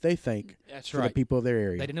best for what they think for the people of their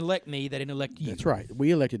area. They didn't elect me. They didn't elect you. That's right.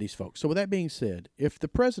 We elected these folks. So with that being said, if the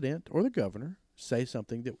president or the governor say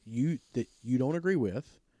something that you don't agree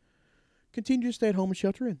with, continue to stay at home and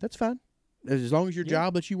shelter in. That's fine. As long as your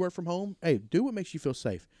job lets you work from home, hey, do what makes you feel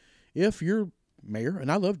safe. If you're mayor,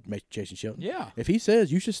 and I love Jason Shelton. Yeah. If he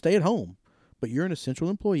says you should stay at home, but you're an essential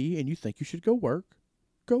employee and you think you should go work,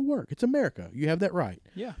 go work. It's America. You have that right.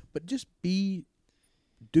 Yeah. But just do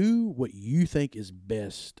what you think is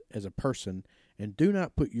best as a person, and do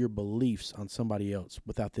not put your beliefs on somebody else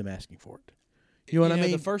without them asking for it. You know what I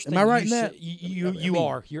mean? The first thing Am I right in that? You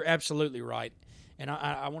are. You're absolutely right. And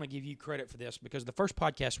I want to give you credit for this, because the first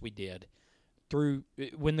podcast we did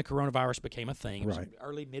when the coronavirus became a thing, it was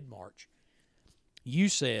early, mid-March, you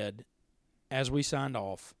said, as we signed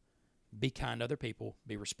off, be kind to other people,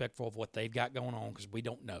 be respectful of what they've got going on, because we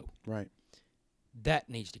don't know. Right. That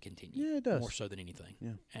needs to continue. Yeah, it does. More so than anything.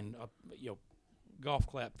 Yeah. And, golf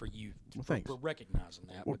clap for you for recognizing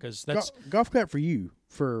that, because that's... Golf clap for you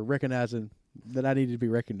for recognizing that I needed to be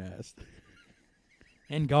recognized.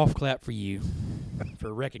 And golf clap for you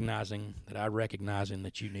for recognizing that I recognizing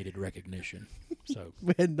that you needed recognition. So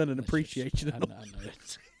we hadn't done an appreciation. I know.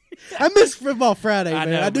 I miss Football Friday,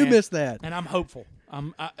 man. I do miss that. And I'm hopeful.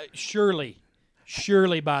 Surely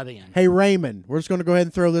by then. Hey, Raymond, we're just going to go ahead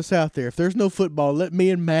and throw this out there. If there's no football, let me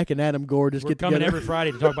and Mac and Adam Gore just get together. We're coming every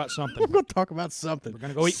Friday to talk about something. We're going to talk about something. We're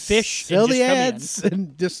going to go eat fish. Sell the ads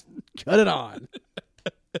and just cut it on.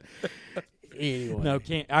 Anyway. No,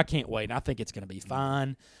 I can't wait. And I think it's going to be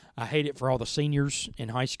fine. I hate it for all the seniors in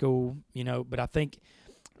high school, but I think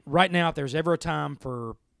right now, if there's ever a time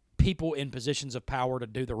for people in positions of power to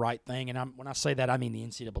do the right thing, and when I say that, I mean the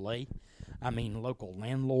NCAA, I mean local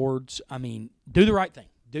landlords, I mean do the right thing.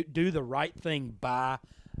 Do the right thing by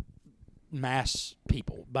mass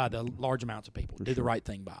people, by the large amounts of people. Do the right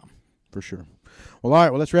thing by them. For sure. Well, all right.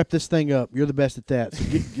 Well, let's wrap this thing up. You're the best at that.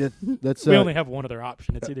 So let's. We only have one other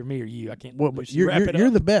option. It's either me or you. I can't. Well, but you're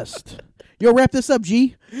the best. Yo, wrap this up,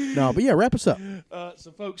 G. No, but yeah, wrap us up.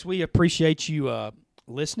 So, folks, we appreciate you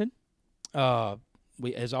listening.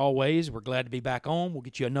 As always, we're glad to be back on. We'll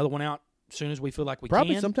get you another one out as soon as we feel like we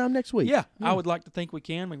Probably can. sometime next week. Yeah, I would like to think we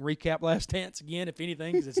can. We can recap Last Dance again, if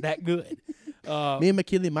anything, because it's that good. Me and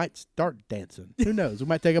McKinley might start dancing. Who knows? We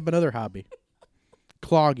might take up another hobby.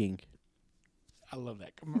 Clogging. I love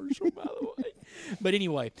that commercial, by the way. But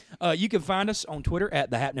anyway, you can find us on Twitter at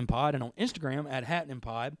The Happening Pod and on Instagram at Happening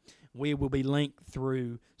Pod. We will be linked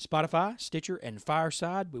through Spotify, Stitcher, and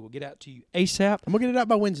Fireside. We will get out to you ASAP. I'm going to get it out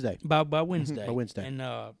by Wednesday. By Wednesday. By Wednesday.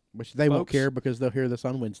 And, which they won't folks, care because they'll hear this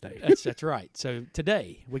on Wednesday. That's right. So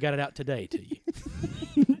today, we got it out today to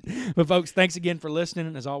you. But, folks, thanks again for listening.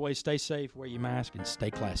 And as always, stay safe, wear your mask, and stay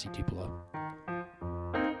classy, Tupelo.